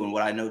to do and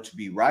what I know to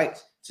be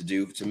right to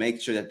do to make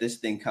sure that this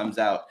thing comes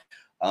out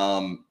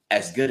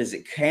as good as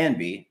it can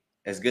be,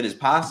 as good as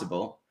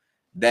possible,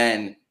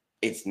 then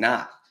it's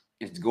not.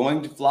 It's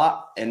going to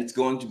flop, and it's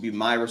going to be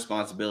my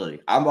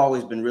responsibility. I've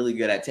always been really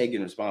good at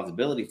taking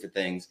responsibility for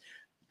things,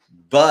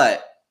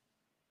 but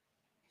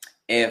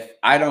if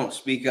I don't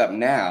speak up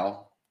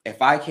now,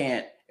 if I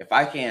can't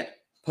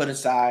put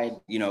aside,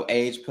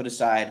 age, put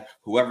aside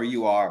whoever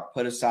you are,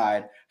 put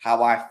aside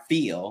how I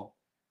feel,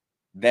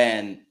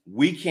 then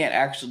we can't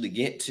actually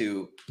get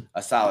to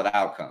a solid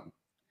outcome.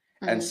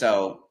 And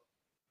so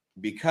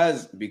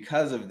because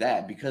of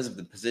that, because of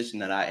the position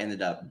that I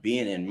ended up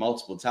being in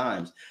multiple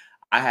times,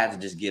 I had to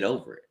just get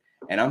over it.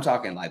 And I'm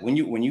talking like when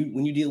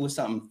you deal with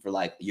something for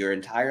like your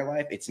entire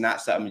life, it's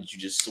not something that you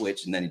just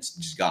switch and then it's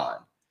just gone.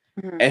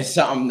 It's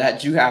something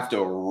that you have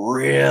to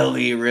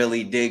really,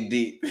 really dig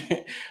deep,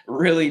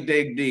 really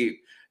dig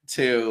deep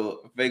to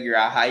figure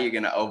out how you're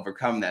going to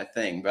overcome that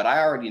thing. But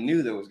I already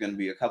knew there was going to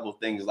be a couple of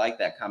things like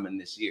that coming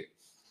this year.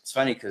 It's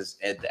funny because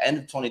at the end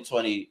of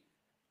 2020,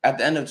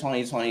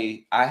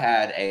 I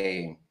had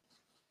a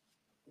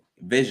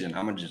vision.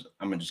 I'm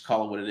gonna just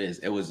call it what it is.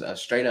 It was a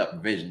straight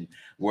up vision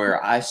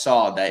where I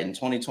saw that in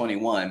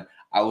 2021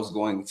 I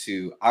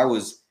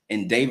was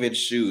in David's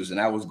shoes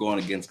and I was going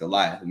against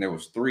Goliath, and there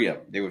was three of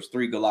them. There was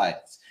three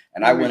Goliaths,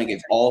 and I went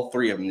against all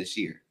three of them this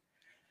year.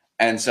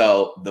 And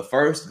so the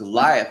first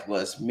Goliath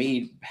was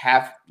me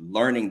half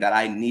learning that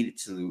I needed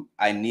to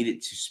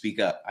speak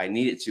up. I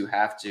needed to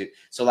have to.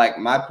 So like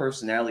my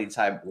personality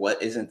type,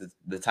 what isn't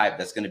the type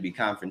that's going to be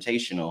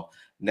confrontational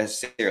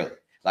necessarily.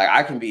 Like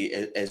I can be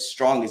as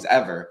strong as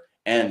ever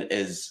and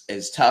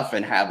as tough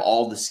and have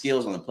all the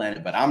skills on the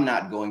planet, but I'm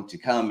not going to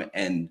come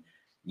and,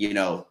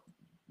 yell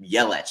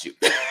at you.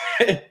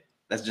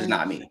 That's just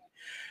not me.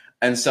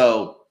 And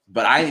so,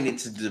 but I needed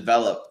to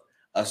develop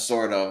a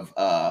sort of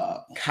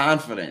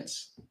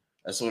confidence,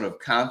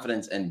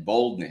 and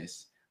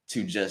boldness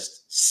to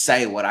just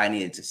say what I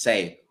needed to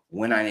say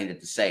when I needed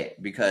to say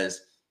it.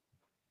 Because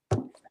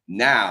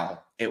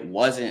now it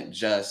wasn't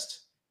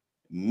just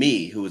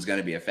me who was going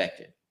to be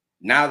affected.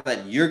 Now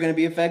that you're going to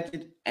be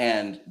affected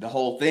and the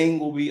whole thing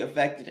will be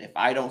affected, if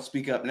I don't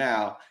speak up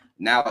now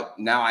I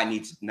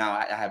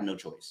have no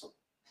choice.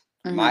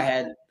 In my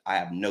head, I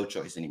have no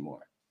choice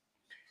anymore.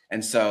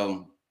 And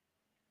so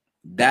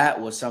that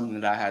was something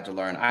that I had to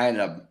learn. I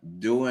ended up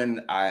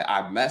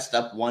I messed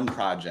up one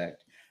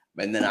project,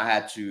 and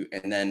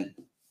then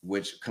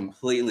which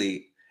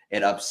completely,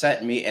 it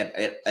upset me.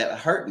 It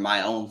hurt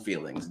my own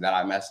feelings that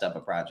I messed up a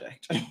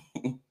project.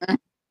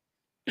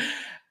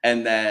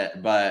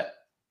 But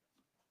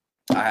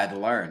I had to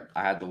learn.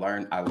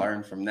 I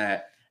learned from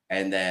that,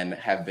 and then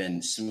have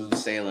been smooth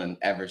sailing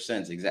ever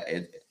since.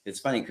 It's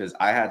funny because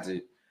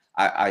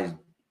I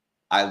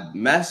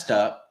messed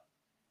up.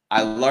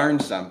 I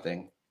learned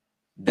something.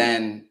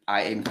 Then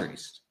I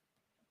increased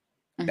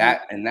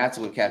and that's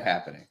what kept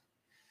happening.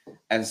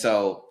 And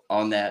so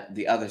on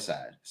the other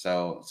side,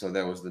 so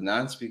there was the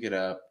non-speak it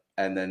up,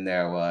 and then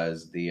there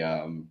was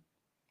the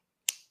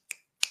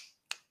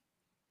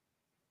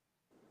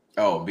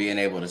being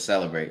able to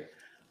celebrate.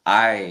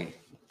 And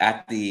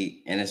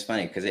it's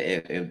funny because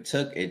it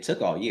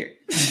took all year.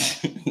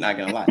 Not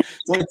gonna lie,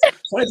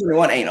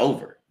 2021 ain't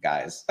over,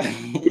 guys.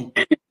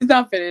 It's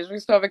not finished. We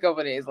still have a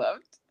couple days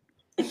left.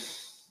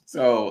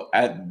 So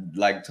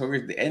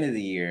towards the end of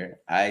the year,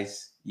 I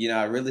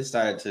really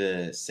started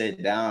to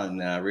sit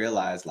down, and I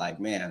realized, like,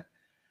 man,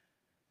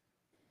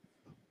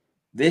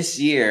 this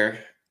year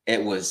I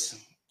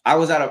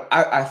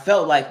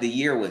felt like the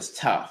year was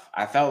tough.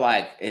 I felt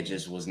like it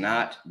just was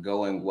not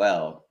going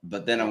well.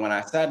 But then when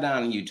I sat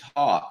down and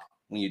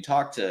when you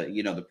talk to,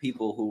 the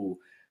people who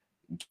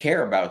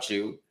care about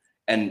you,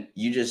 and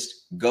you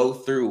just go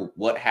through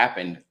what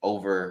happened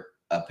over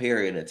a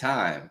period of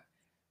time,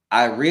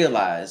 I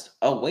realized,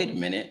 oh, wait a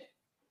minute.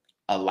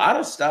 A lot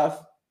of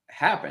stuff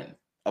happened.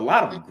 A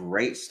lot of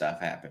great stuff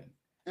happened.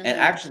 And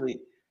actually,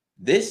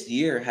 this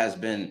year has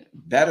been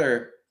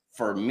better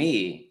for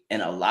me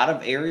in a lot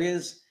of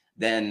areas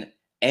than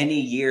any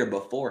year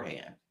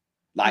beforehand.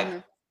 Like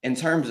in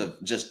terms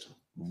of just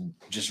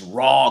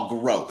raw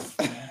growth.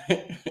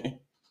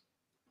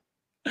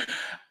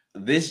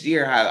 This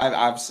year,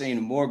 I've seen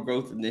more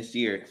growth in this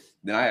year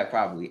than I have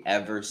probably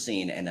ever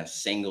seen in a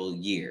single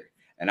year.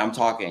 And I'm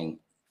talking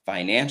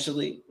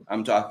financially,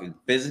 I'm talking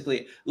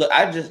physically. Look,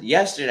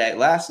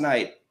 last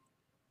night,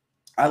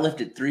 I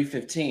lifted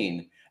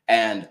 315,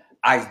 and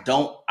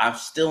I'm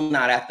still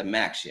not at the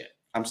max yet.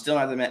 I'm still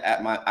not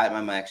at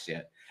my max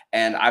yet.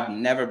 and I've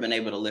never been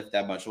able to lift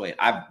that much weight.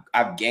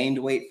 I've gained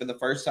weight for the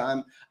first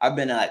time. I've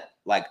been at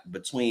like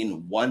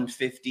between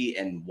 150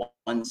 and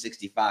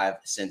 165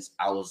 since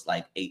I was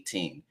like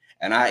 18.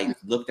 And I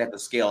looked at the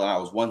scale and I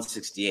was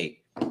 168.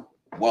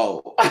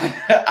 Whoa.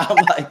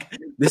 I'm like,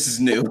 this is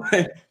new.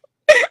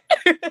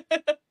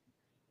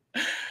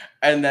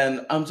 And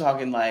then I'm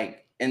talking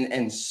like,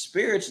 and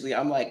spiritually,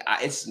 I'm like,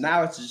 it's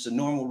just a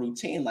normal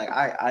routine. Like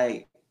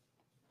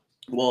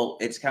well,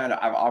 it's kind of,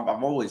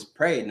 I've always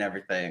prayed and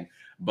everything,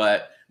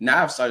 but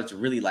now I've started to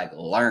really like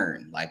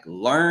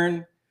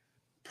learn,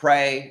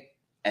 pray,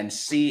 and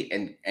see,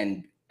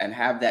 and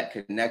have that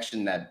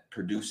connection that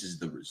produces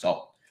the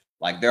result.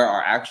 Like there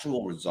are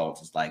actual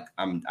results. It's like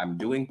I'm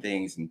doing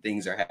things and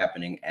things are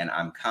happening, and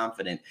I'm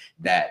confident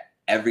that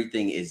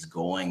everything is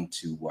going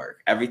to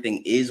work.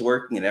 Everything is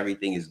working, and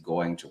everything is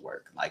going to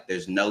work. Like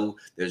there's no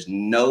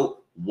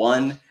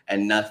one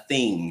and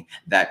nothing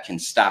that can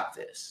stop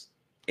this.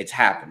 It's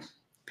happening.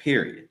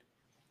 Period.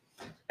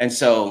 And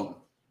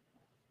so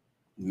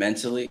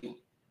mentally,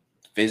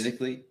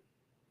 physically,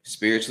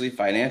 spiritually,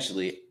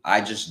 financially,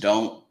 I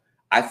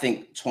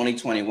think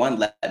 2021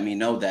 let me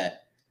know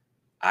that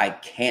I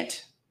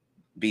can't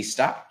be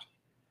stopped.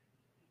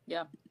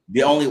 Yeah.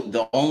 The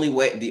only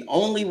way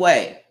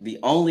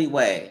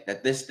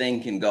that this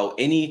thing can go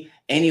any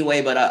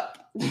way but up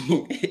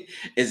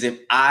is if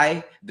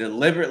I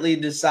deliberately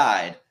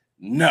decide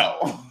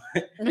no.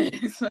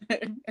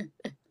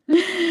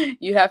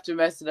 You have to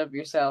mess it up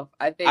yourself.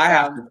 I think I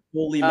have to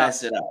fully uh,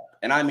 mess it up.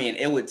 And I mean,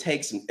 it would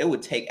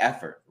take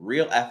effort,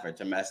 real effort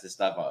to mess this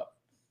stuff up.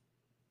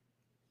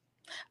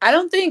 I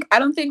don't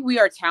think we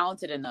are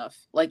talented enough.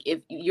 Like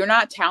if you're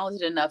not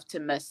talented enough to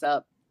mess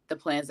up the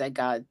plans that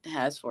God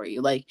has for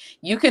you. Like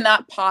you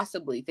cannot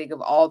possibly think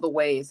of all the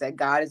ways that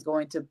God is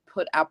going to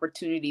put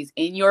opportunities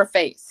in your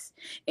face.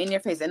 In your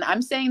face. And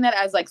I'm saying that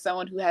as like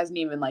someone who hasn't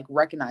even like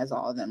recognized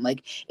all of them.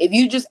 Like if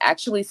you just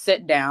actually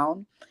sit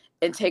down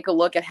and take a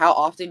look at how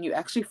often you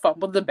actually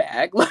fumbled the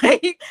bag,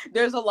 like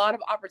there's a lot of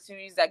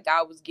opportunities that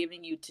God was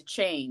giving you to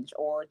change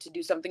or to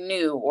do something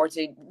new or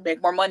to make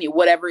more money,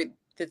 whatever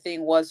the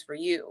thing was for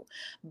you.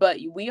 But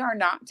we are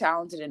not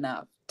talented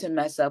enough to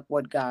mess up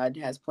what God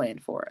has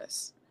planned for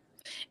us.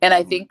 And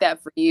I Mhm. think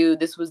that for you,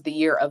 this was the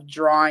year of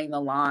drawing the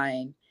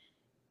line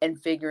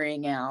and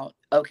figuring out,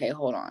 okay,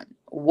 hold on,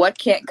 what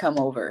can't come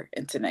over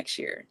into next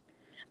year?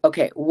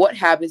 Okay, what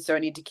habits do I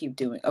need to keep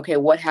doing? Okay,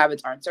 what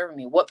habits aren't serving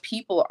me? What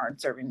people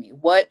aren't serving me?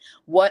 What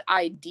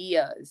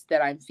ideas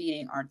that I'm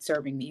feeding aren't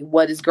serving me?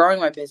 What is growing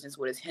my business?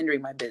 What is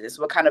hindering my business?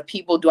 What kind of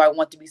people do I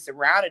want to be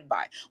surrounded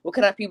by? What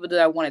kind of people do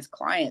I want as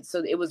clients?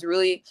 So it's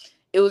really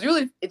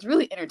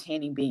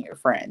entertaining being your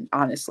friend,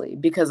 honestly,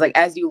 because like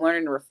as you learn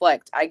and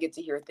reflect, I get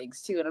to hear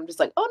things too, and I'm just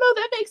like, oh no,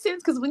 that makes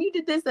sense because when you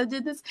did this, I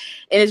did this,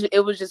 and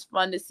it was just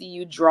fun to see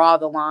you draw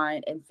the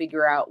line and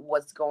figure out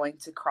what's going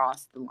to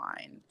cross the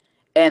line.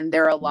 And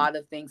there are a lot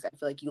of things I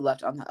feel like you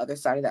left on the other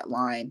side of that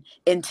line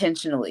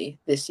intentionally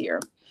this year.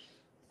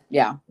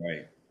 Yeah.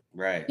 Right.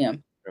 Right. Yeah.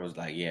 It was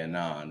like, yeah,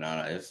 no, no,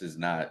 no,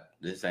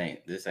 this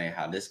ain't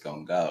how this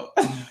gonna go.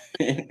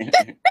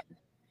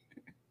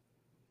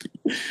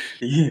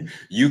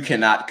 You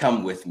cannot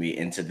come with me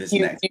into this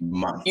You next you you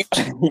month.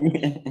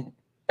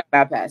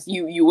 not pass.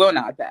 You will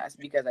not pass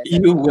because I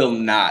said You so. will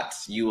not.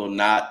 You will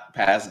not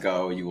pass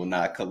go. You will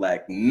not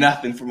collect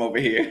nothing from over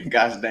here.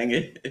 Gosh dang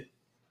it.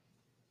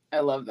 I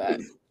love that.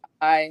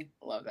 I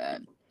love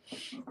that.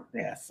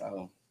 Yeah,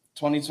 so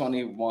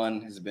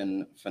 2021 has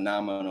been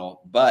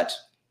phenomenal. But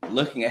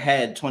looking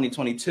ahead,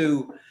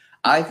 2022,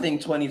 I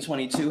think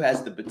 2022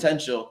 has the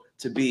potential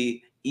to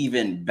be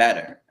even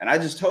better. And I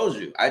just told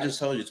you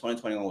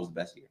 2021 was the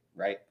best year,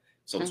 right?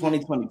 So Hmm.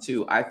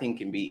 2022, I think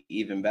can be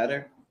even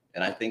better.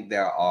 And I think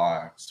there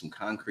are some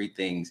concrete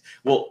things.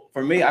 Well,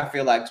 for me, I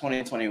feel like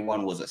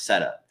 2021 was a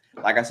setup.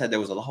 Like I said, there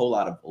was a whole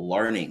lot of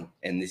learning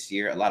in this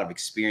year, a lot of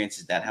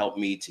experiences that helped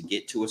me to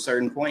get to a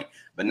certain point.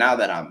 But now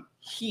that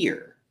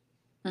here,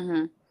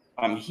 Hmm.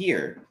 I'm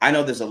here. I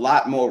know there's a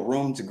lot more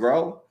room to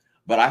grow,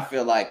 but I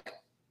feel like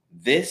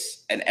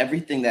this and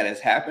everything that has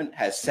happened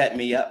has set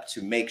me up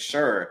to make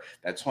sure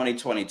that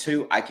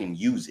 2022 I can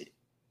use it.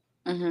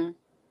 Hmm.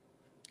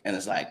 And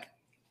it's like,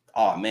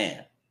 oh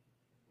man,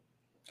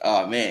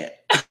 oh man,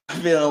 I'm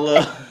feeling a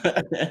little.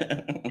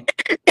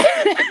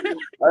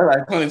 All right,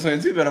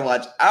 2022 better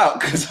watch out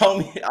because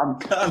homie, I'm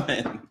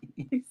coming.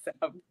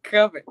 I'm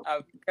coming.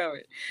 I'm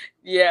coming.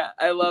 Yeah,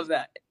 I love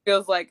that. It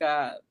feels like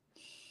I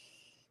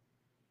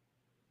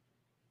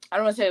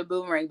don't want to say a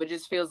boomerang, but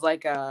just feels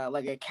like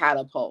a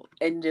catapult.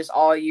 And just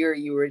all year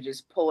you were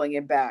just pulling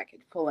it back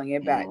and pulling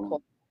it back, Mhm.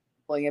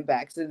 pulling it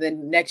back. So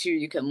then next year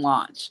you can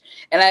launch.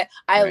 And I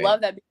Right.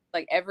 love that because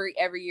like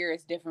every year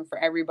is different for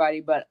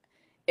everybody. But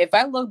if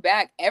I look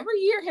back, every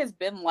year has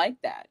been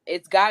like that.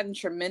 It's gotten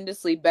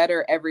tremendously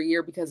better every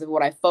year because of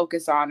what I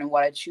focus on and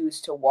what I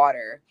choose to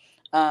water.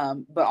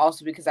 But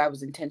also because I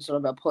was intentional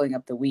about pulling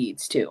up the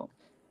weeds too.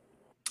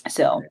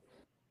 So Right.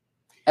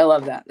 I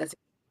love that. That's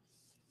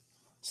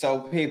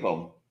So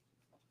people,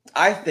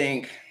 I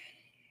think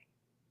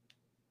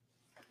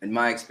in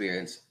my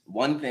experience,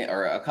 one thing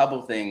or a couple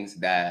of things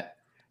that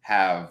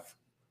have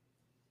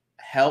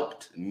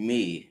helped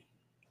me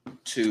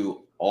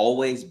to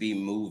always be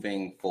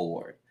moving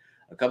forward.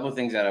 A couple of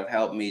things that have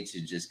helped me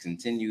to just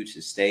continue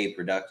to stay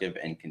productive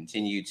and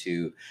continue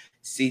to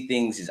see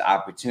things as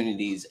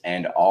opportunities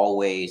and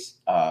always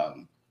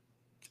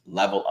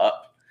level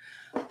up.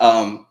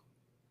 Um,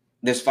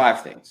 there's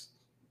five things.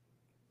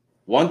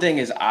 One thing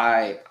is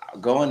I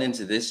going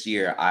into this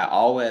year,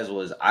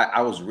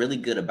 I was really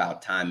good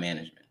about time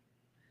management.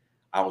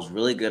 I was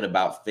really good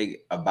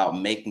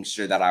about making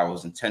sure that I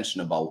was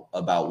intentional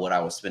about what I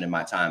was spending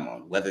my time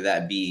on. Whether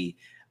that be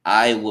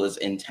I was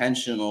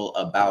intentional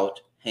about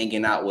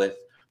hanging out with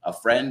a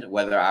friend,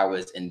 whether I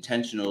was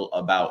intentional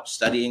about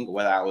studying,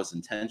 whether I was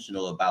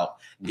intentional about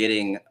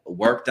getting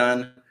work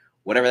done,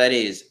 whatever that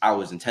is, I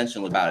was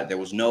intentional about it.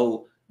 There's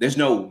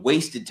no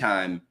wasted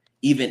time,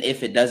 even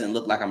if it doesn't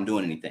look like I'm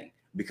doing anything,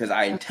 because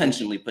I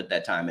intentionally put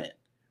that time in.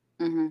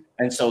 Mm-hmm.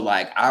 And so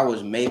like I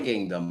was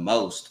making the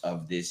most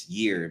of this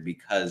year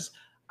because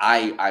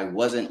I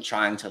wasn't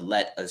trying to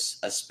let a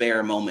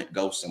spare moment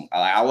go like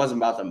I wasn't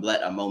about to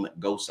let a moment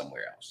go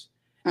somewhere else.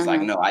 It's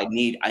like, Mm-hmm. no,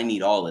 I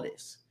need all of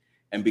this.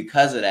 And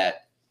because of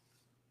that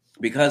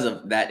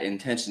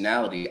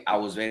intentionality, I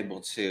was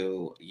able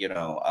to,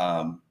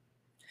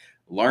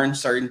 learn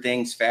certain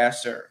things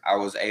faster. I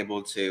was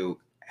able to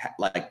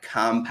like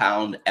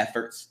compound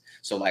efforts.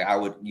 So like I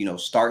would,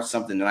 start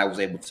something and I was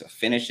able to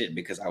finish it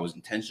because I was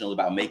intentional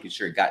about making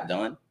sure it got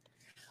done.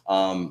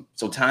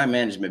 So time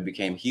management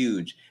became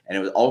huge. And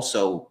it was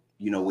also,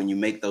 when you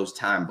make those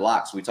time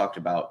blocks, we talked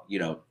about,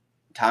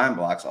 time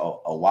blocks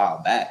a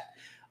while back.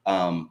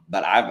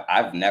 But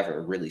I've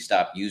never really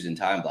stopped using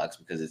time blocks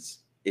because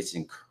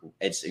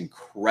it's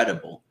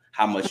incredible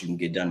how much you can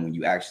get done when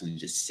you actually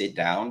just sit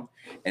down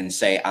and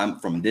say, I'm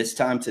from this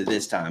time to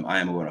this time, I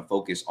am going to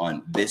focus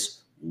on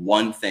this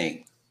one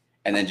thing,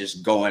 and then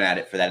just going at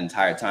it for that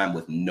entire time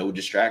with no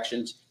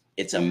distractions.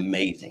 It's Mm-hmm.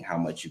 amazing how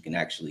much you can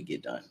actually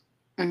get done.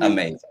 Mm-hmm.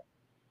 Amazing.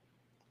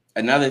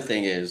 Another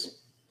thing is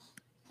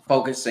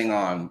focusing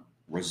on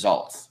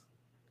results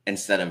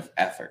instead of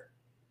effort.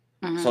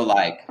 Mm-hmm. So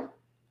like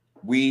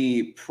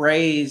we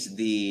praise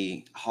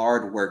the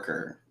hard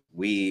worker.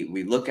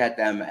 We look at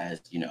them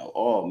as,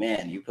 oh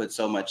man, you put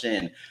so much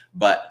in.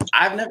 But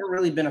I've never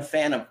really been a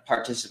fan of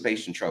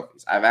participation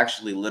trophies. I've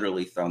actually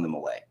literally thrown them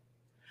away.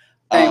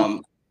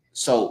 Same.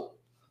 So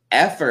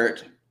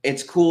effort,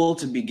 it's cool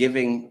to be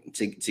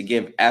to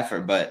give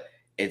effort, but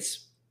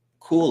it's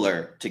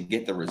cooler to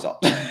get the result.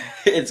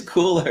 It's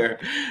cooler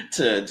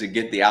to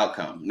get the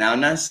outcome. Now,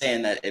 I'm not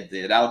saying that if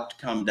the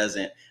outcome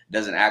doesn't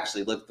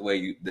actually look the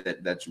way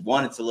that you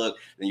want it to look,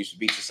 then you should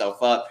beat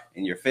yourself up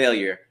in your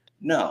failure.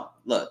 No,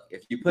 look,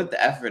 if you put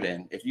the effort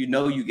in, if you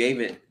know you gave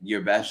it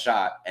your best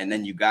shot, and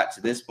then you got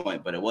to this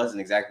point, but it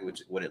wasn't exactly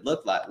what it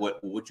looked like,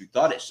 what you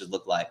thought it should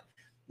look like,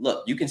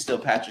 look, you can still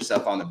pat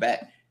yourself on the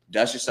back,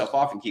 dust yourself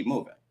off, and keep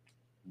moving.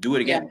 Do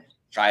it Yeah. again.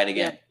 Try it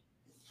Yeah. again.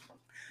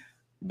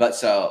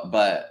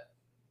 But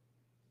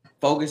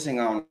focusing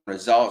on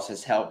results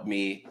has helped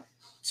me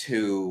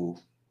to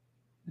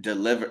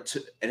deliver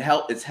to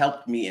it's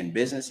helped me in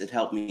business, it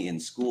helped me in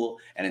school,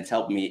 and it's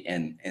helped me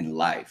in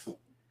life.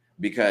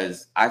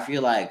 Because I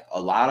feel like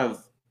a lot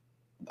of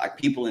like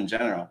people in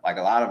general, like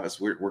a lot of us,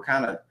 we're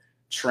kind of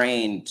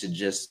trained to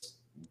just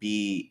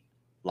be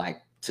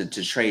like to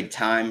trade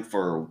time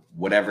for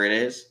whatever it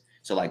is.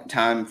 So like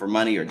time for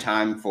money or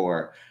time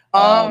for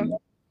Oh, um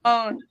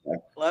oh,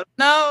 let them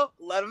know.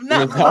 Let them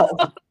know.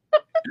 results.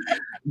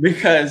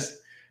 Because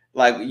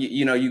like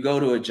you go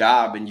to a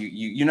job and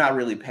you're not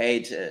really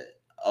paid to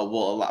well,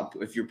 a lot,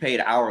 if you're paid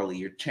hourly,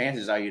 your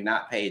chances are you're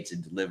not paid to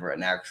deliver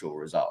an actual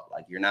result.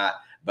 Like you're not.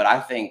 But I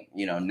think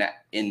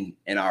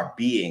in our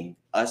being,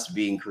 us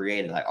being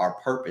created, like our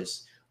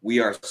purpose, we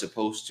are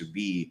supposed to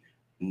be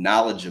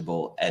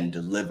knowledgeable and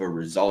deliver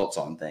results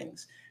on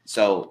things.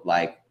 So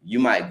like you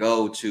might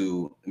go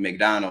to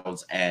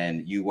McDonald's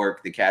and you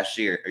work the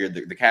cashier or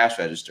the cash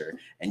register,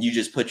 and you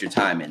just put your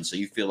time in. So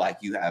you feel like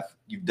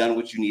you've done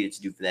what you needed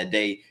to do for that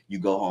day. You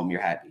go home,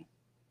 you're happy.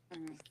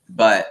 Mhm.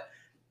 But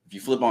if you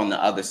flip on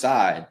the other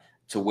side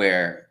to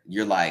where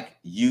you're like,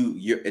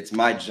 it's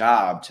my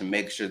job to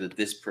make sure that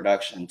this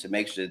production, to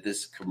make sure that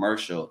this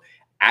commercial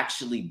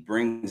actually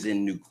brings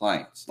in new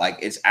clients. Like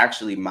it's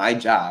actually my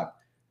job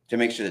to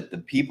make sure that the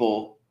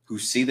people who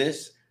see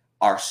this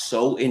are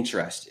so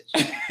interested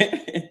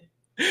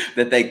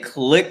that they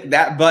click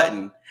that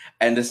button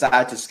and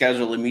decide to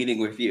schedule a meeting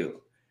with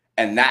you.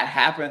 And that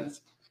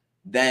happens,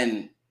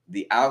 then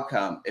the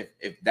outcome,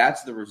 if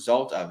that's the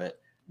result of it,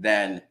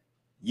 then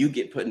you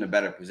get put in a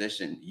better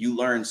position. You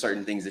learn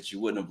certain things that you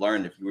wouldn't have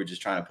learned if you were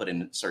just trying to put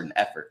in certain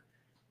effort.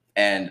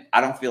 And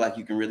I don't feel like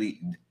you can really.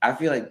 I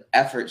feel like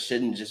effort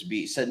shouldn't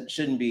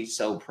be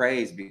so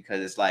praised, because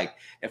it's like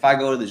if I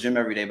go to the gym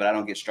every day but I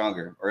don't get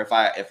stronger, or if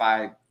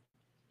I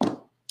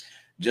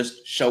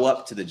just show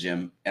up to the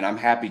gym and I'm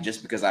happy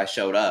just because I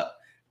showed up,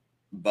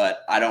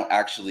 but I don't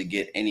actually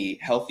get any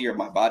healthier.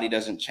 My body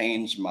doesn't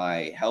change.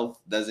 My health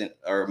doesn't,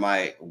 or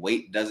my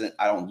weight doesn't,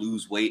 I don't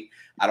lose weight.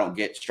 I don't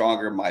get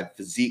stronger. My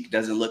physique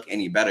doesn't look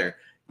any better.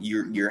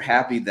 You're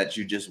happy that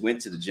you just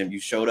went to the gym. You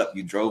showed up,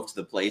 you drove to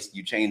the place,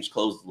 you changed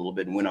clothes a little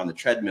bit and went on the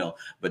treadmill,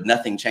 but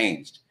nothing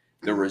changed.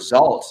 The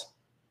result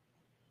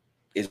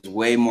is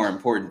way more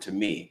important to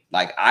me.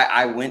 Like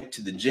I went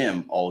to the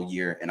gym all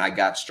year and I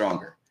got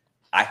stronger.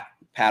 I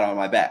pat on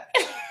my back.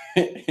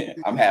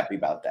 I'm happy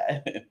about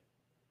that.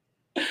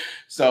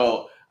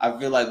 So I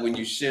feel like when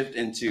you shift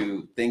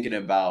into thinking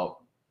about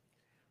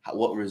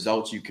what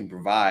results you can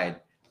provide,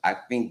 I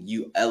think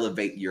you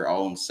elevate your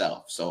own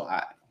self. So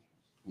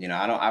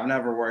I've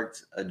never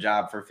worked a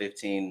job for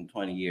 15,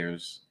 20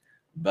 years,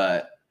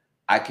 but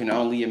I can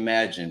only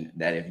imagine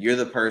that if you're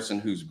the person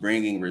who's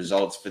bringing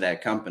results for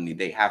that company,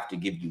 they have to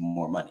give you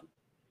more money.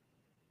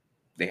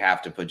 They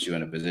have to put you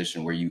in a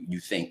position where you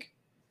think.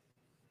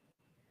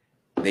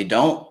 They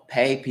don't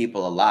pay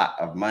people a lot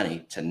of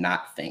money to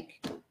not think.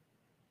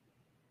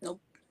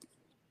 Nope.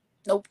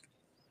 Nope.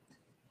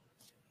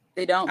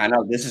 They don't. I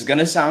know this is going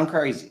to sound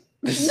crazy.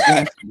 This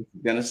is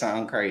going to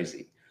sound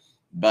crazy.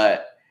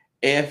 But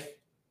if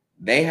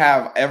they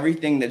have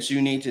everything that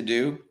you need to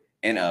do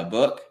in a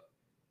book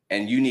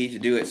and you need to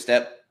do it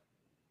step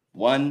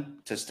 1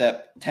 to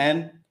step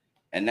 10,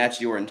 and that's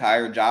your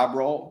entire job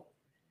role,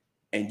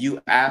 and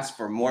you ask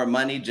for more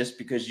money just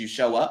because you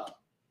show up,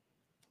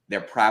 they're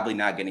probably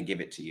not going to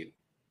give it to you.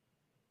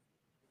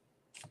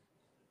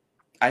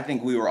 I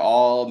think we were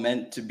all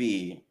meant to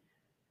be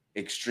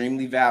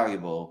extremely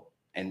valuable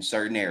in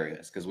certain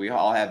areas because we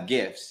all have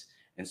gifts.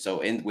 And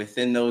so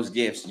within those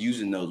gifts,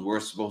 using those, we're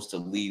supposed to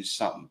leave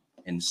something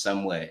in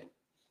some way.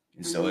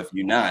 And so if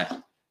you're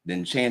not,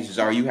 then chances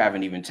are you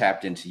haven't even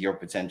tapped into your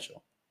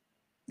potential.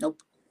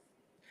 Nope.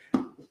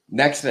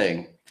 Next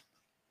thing,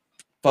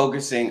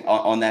 focusing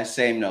on that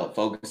same note,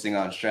 focusing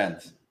on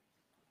strength.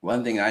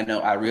 One thing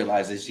I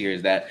realized this year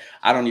is that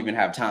I don't even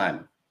have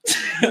time.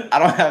 I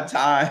don't have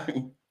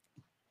time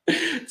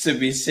to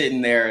be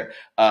sitting there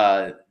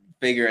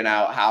figuring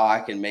out how I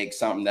can make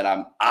something that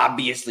I'm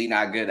obviously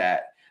not good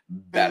at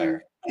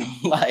better.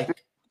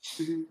 Like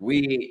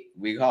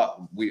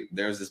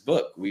there's this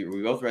book. We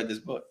both read this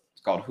book.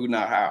 It's called Who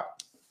Not How.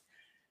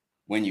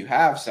 When you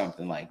have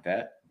something like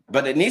that,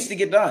 but it needs to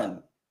get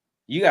done,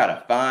 you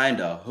gotta find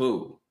a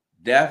who.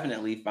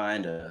 Definitely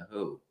find a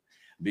who.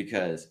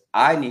 Because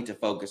I need to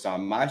focus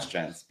on my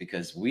strengths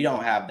because we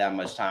don't have that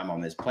much time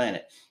on this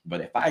planet. But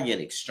if I get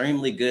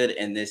extremely good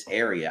in this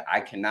area,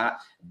 I cannot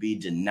be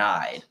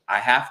denied.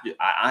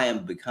 I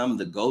am become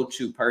the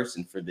go-to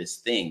person for this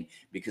thing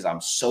because I'm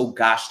so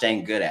gosh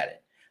dang good at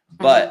it.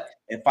 But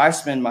if I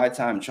spend my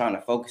time trying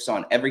to focus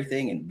on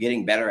everything and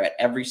getting better at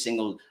every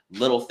single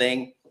little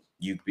thing,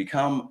 you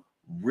become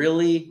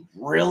really,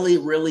 really,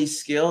 really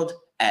skilled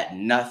at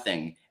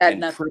nothing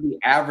and pretty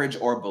average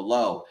or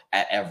below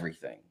at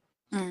everything.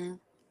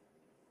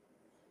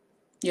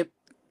 Yep.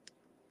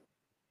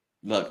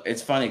 Look,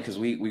 it's funny because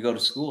we go to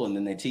school and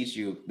then they teach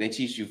you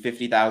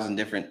 50,000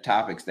 different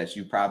topics that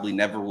you probably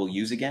never will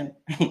use again.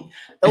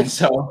 And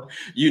so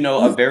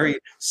a very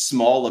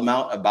small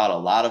amount about a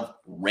lot of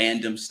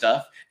random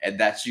stuff and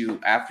that you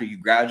after you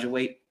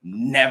graduate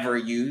never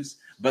use.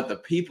 But the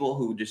people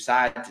who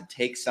decide to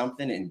take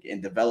something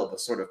and develop a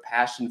sort of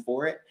passion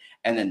for it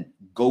and then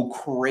go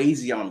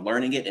crazy on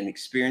learning it and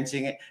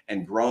experiencing it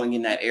and growing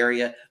in that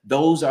area,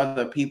 those are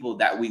the people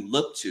that we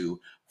look to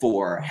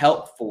for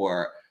help,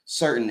 for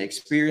certain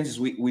experiences.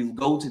 We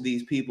go to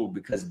these people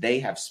because they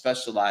have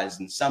specialized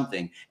in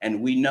something.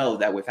 And we know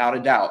that without a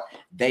doubt,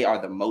 they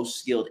are the most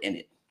skilled in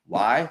it.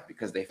 Why?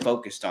 Because they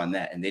focused on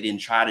that and they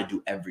didn't try to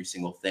do every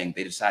single thing.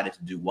 They decided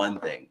to do one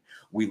thing.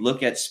 We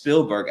look at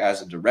Spielberg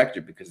as a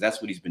director because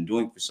that's what he's been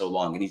doing for so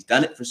long. And he's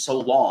done it for so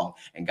long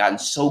and gotten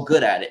so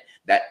good at it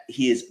that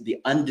he is the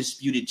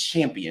undisputed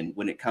champion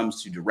when it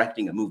comes to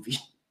directing a movie.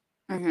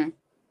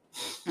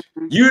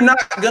 You're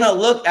not going to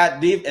look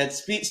at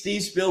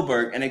Steve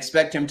Spielberg and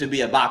expect him to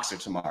be a boxer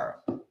tomorrow.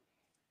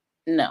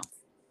 No,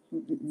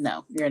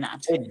 you're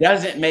not. It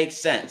doesn't make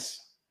sense.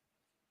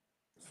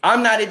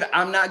 I'm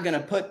not going to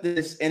put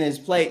this in his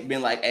plate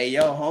being like, hey,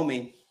 yo,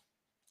 homie,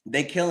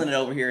 they killing it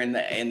over here in the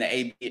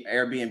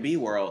Airbnb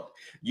world.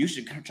 You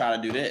should try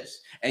to do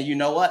this. And you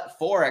know what?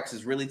 Forex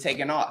is really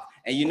taking off.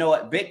 And you know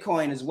what?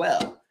 Bitcoin as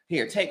well.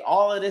 Here, take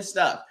all of this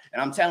stuff.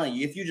 And I'm telling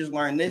you, if you just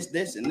learn this,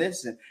 and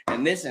this,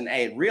 and this, and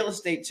hey, real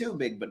estate too,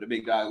 but the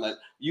big guy, like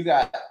you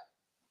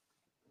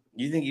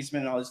think he's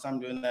spending all this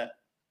time doing that?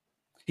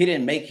 He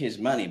didn't make his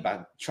money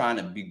by trying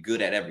to be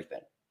good at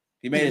everything.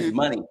 He made his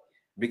money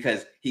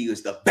because he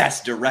was the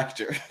best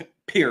director,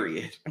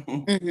 period.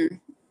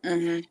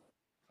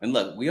 And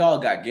look, we all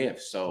got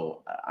gifts.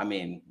 So, I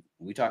mean,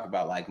 we talk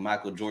about like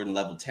Michael Jordan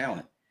level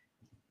talent.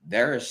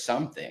 There is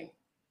something.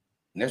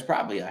 And there's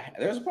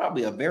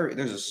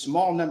a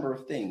small number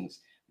of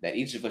things that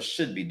each of us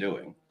should be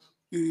doing.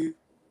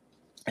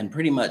 And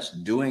pretty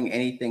much doing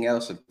anything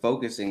else and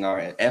focusing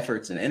our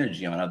efforts and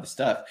energy on other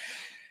stuff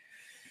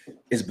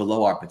is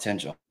below our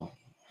potential.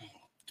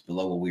 It's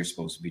below what we're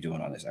supposed to be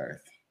doing on this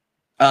earth.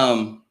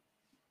 Um,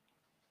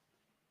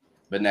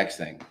 but next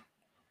thing,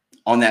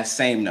 on that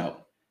same note,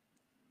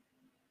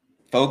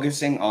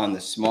 focusing on the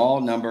small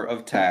number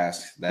of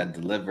tasks that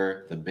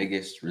deliver the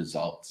biggest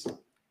results.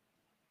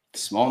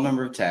 Small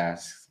number of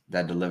tasks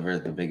that deliver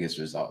the biggest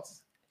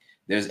results.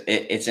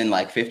 It's in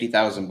like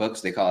 50,000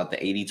 books. They call it the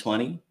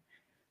 80-20.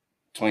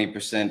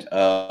 20%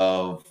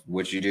 of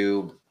what you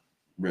do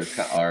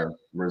are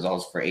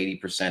results for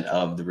 80%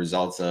 of the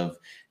results of,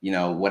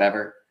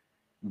 whatever.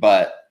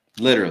 But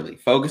literally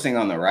focusing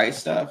on the right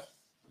stuff,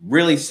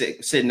 really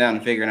sitting down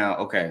and figuring out,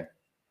 okay,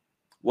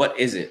 what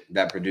is it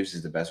that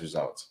produces the best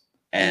results?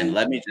 And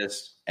let me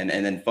just, and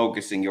then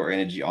focusing your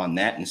energy on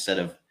that instead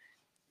of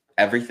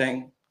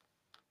everything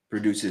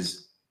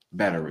produces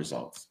better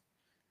results.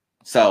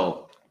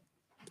 So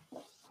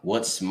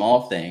what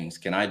small things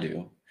can I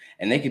do?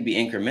 And they could be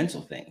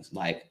incremental things.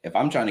 Like if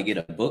I'm trying to get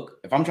a book,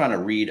 if I'm trying to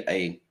read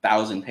a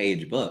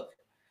 1,000-page book,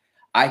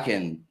 I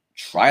can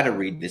try to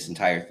read this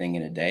entire thing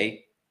in a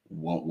day.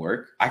 Won't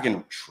work. I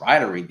can try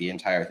to read the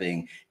entire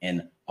thing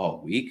in a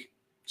week.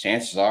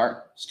 Chances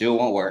are still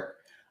won't work.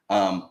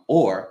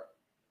 Or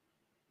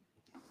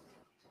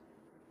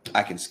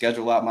I can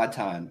schedule out my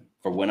time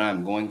for when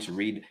I'm going to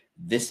read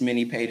this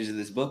many pages of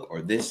this book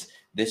or this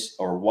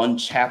or one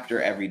chapter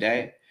every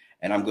day,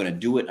 and I'm going to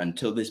do it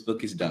until this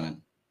book is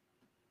done.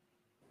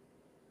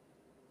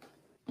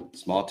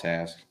 Small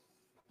task.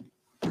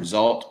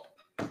 Result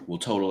will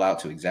total out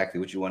to exactly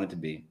what you want it to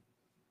be.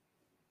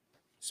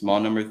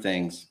 Small number of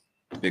things,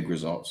 big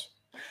results.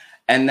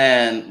 And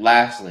then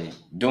lastly,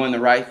 doing the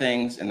right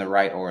things in the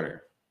right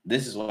order.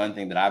 This is one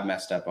thing that I've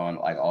messed up on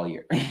like all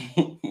year. This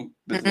is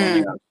one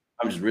thing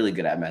I'm just really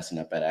good at messing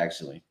up at,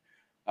 actually.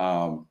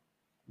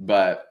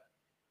 But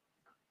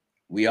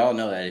we all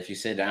know that if you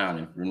sit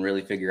down and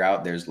really figure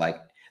out, there's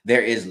like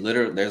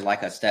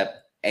a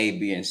step A,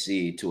 B, and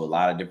C to a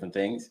lot of different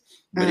things.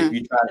 But if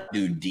you try to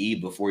do D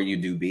before you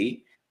do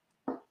B,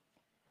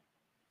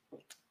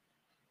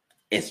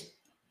 it's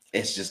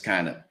just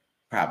kind of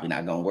probably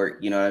not gonna work.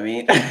 You know what I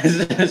mean?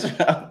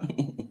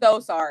 So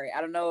sorry.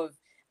 I don't know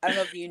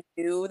if you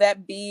knew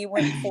that B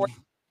went before.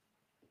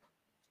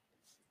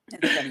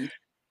 It's funny.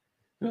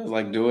 It's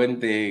like doing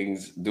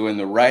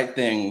the right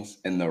things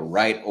in the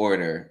right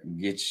order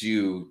gets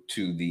you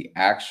to the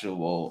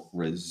actual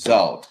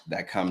result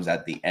that comes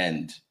at the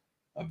end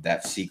of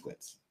that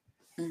sequence.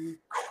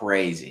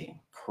 Crazy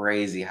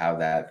how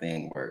that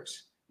thing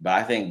works. But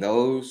I think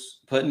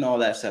putting all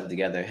that stuff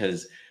together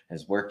has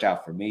worked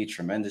out for me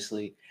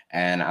tremendously.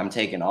 And I'm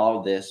taking all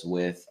of this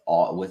with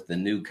the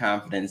new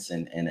confidence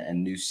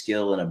and new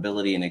skill and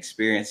ability and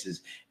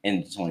experiences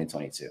in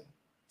 2022.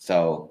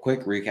 So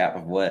quick recap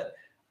of what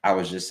I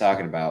was just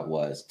talking about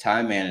was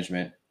time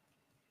management,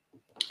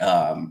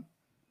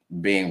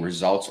 being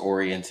results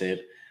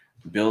oriented,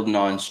 building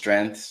on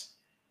strengths,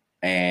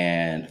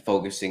 and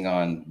focusing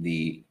on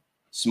the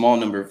small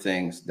number of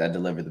things that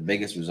deliver the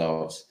biggest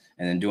results,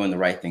 and then doing the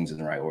right things in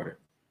the right order.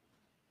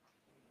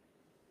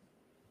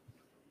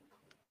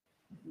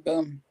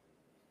 Boom.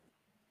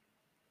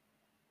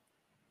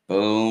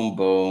 Boom,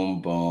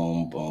 boom,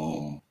 boom,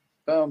 boom.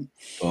 Boom.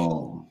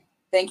 Boom.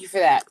 Thank you for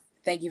that.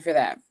 Thank you for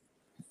that.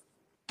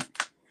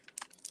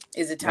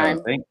 Is it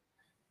time? No,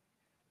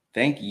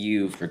 thank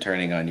you for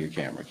turning on your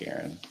camera,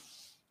 Karen.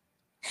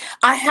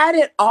 I had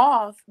it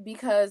off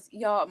because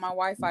y'all, my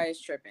Wi-Fi is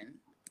tripping.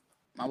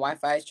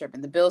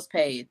 The bill's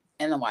paid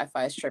and the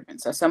Wi-Fi is tripping.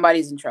 So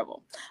somebody's in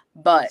trouble.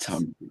 But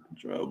Somebody's in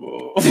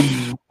trouble.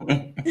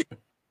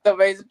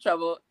 Somebody's in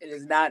trouble. It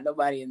is not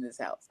nobody in this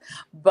house.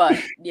 But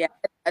yeah,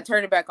 I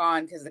turned it back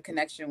on because the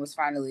connection was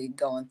finally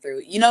going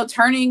through.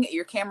 Turning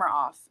your camera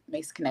off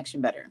makes the connection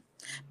better.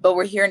 But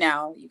we're here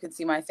now. You can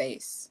see my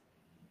face.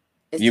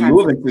 You're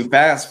moving too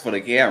fast for the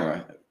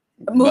camera.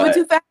 Moving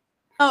too fast?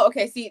 Oh,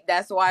 okay. See,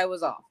 that's why I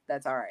was off.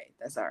 That's all right.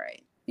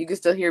 You can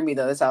still hear me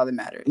though. That's all that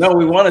matters. No,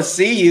 we want to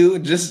see you.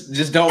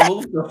 Just don't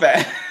move so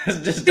fast.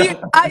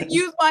 I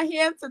use my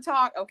hands to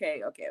talk.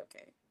 Okay.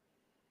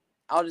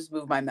 I'll just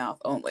move my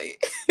mouth only.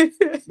 All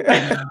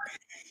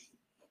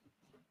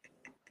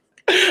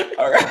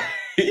right.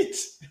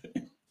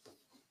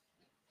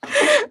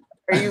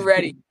 Are you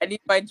ready? I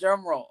need my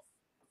drum roll.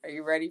 Are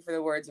you ready for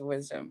the words of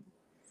wisdom?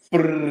 A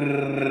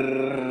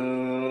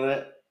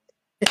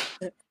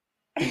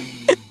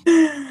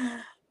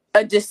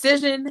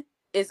decision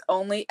is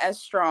only as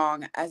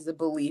strong as the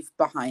belief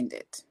behind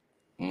it.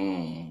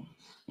 The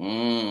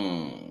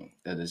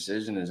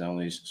decision is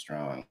only as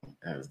strong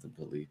as the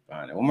belief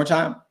behind it. One more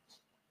time.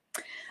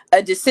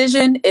 A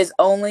decision is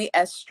only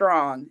as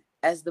strong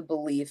as the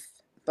belief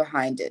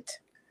behind it.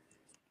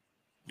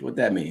 What'd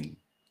that mean?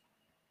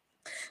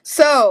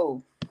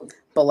 So,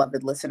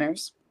 beloved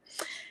listeners,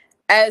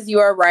 as you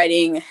are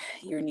writing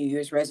your New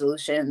Year's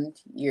resolution,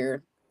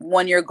 your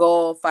 1-year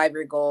goal,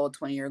 5-year goal,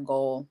 20-year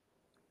goal,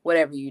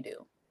 whatever you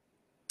do,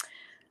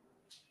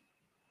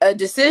 a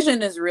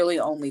decision is really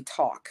only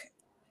talk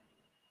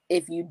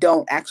if you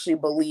don't actually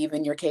believe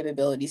in your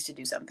capabilities to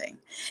do something.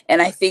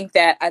 And I think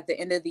that at the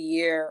end of the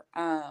year,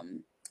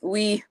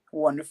 we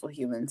wonderful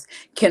humans,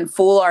 can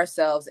fool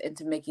ourselves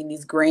into making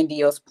these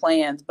grandiose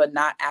plans, but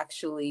not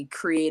actually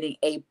creating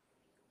a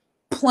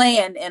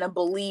plan and a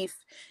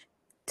belief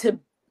to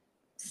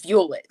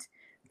fuel it.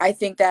 I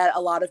think that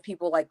a lot of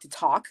people like to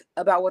talk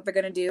about what they're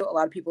going to do. A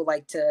lot of people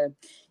like to,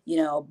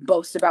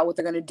 boast about what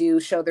they're going to do,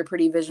 show their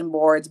pretty vision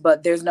boards,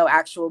 but there's no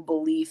actual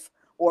belief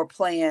or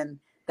plan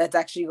that's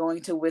actually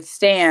going to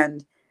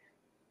withstand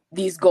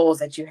these goals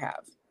that you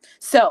have.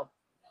 So,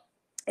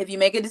 if you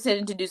make a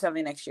decision to do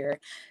something next year,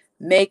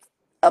 make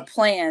a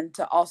plan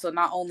to also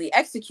not only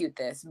execute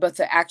this, but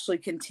to actually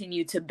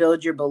continue to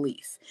build your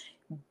belief.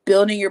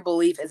 Building your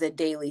belief is a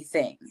daily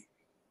thing.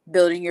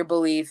 Building your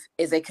belief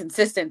is a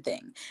consistent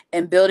thing.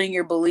 And building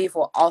your belief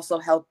will also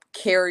help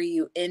carry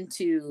you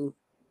into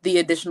the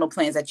additional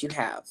plans that you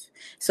have.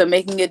 So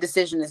making a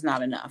decision is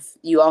not enough.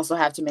 You also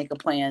have to make a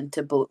plan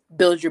to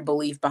build your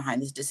belief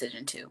behind this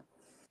decision too.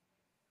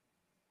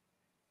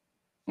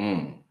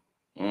 Mm,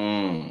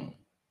 mm,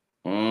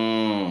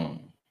 mm,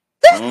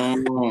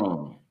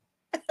 mm.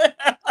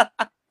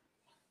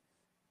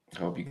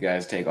 Hope you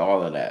guys take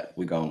all of that.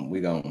 We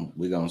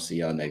gonna see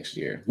y'all next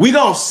year. We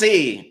gonna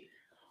see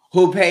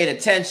who paid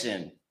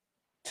attention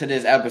to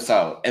this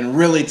episode and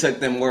really took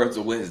them words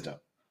of wisdom.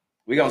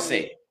 We gonna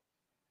see.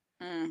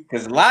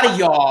 Because a lot of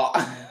y'all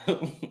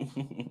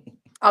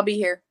I'll be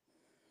here.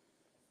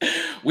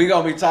 we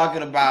gonna be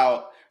talking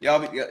about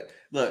y'all.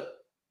 Look,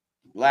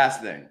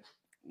 last thing.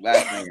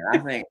 I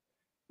think.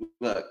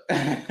 Look,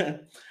 a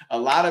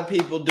lot of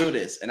people do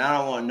this, and I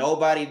don't want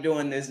nobody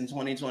doing this in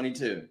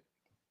 2022.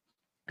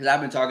 Because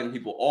I've been talking to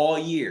people all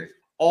year,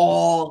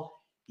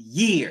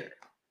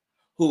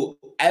 who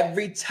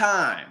every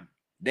time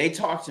they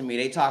talk to me,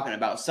 they talking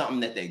about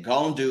something that they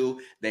gonna do,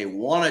 they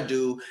want to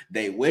do,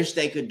 they wish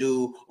they could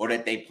do, or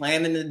that they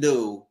planning to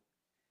do.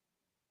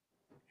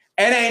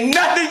 And ain't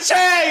nothing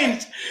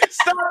changed.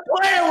 Stop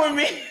playing with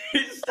me.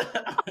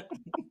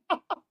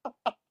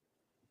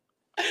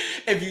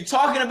 If you're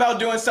talking about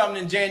doing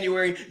something in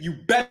January, you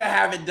better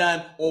have it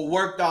done or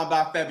worked on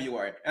by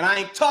February. And I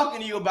ain't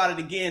talking to you about it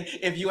again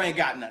if you ain't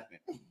got nothing.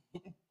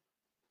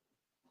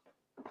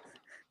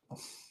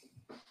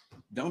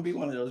 Don't be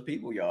one of those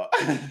people, y'all.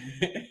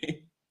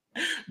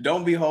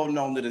 Don't be holding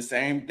on to the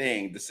same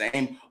thing, the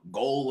same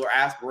goal or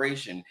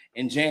aspiration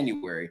in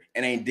January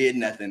and ain't did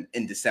nothing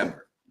in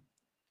December.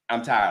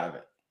 I'm tired of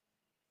it.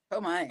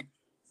 Oh my.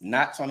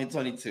 Not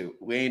 2022.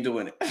 We ain't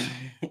doing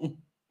it.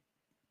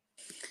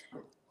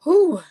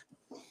 Whew.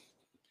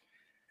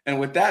 And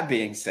with that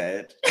being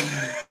said,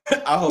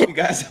 I hope you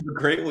guys have a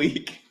great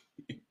week.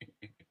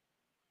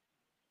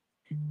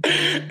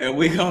 And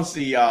we're going to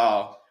see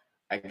y'all,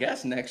 I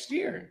guess, next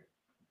year.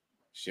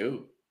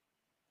 Shoot.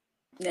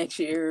 Next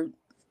year.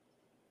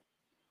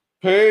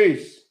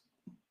 Peace.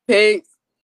 Peace.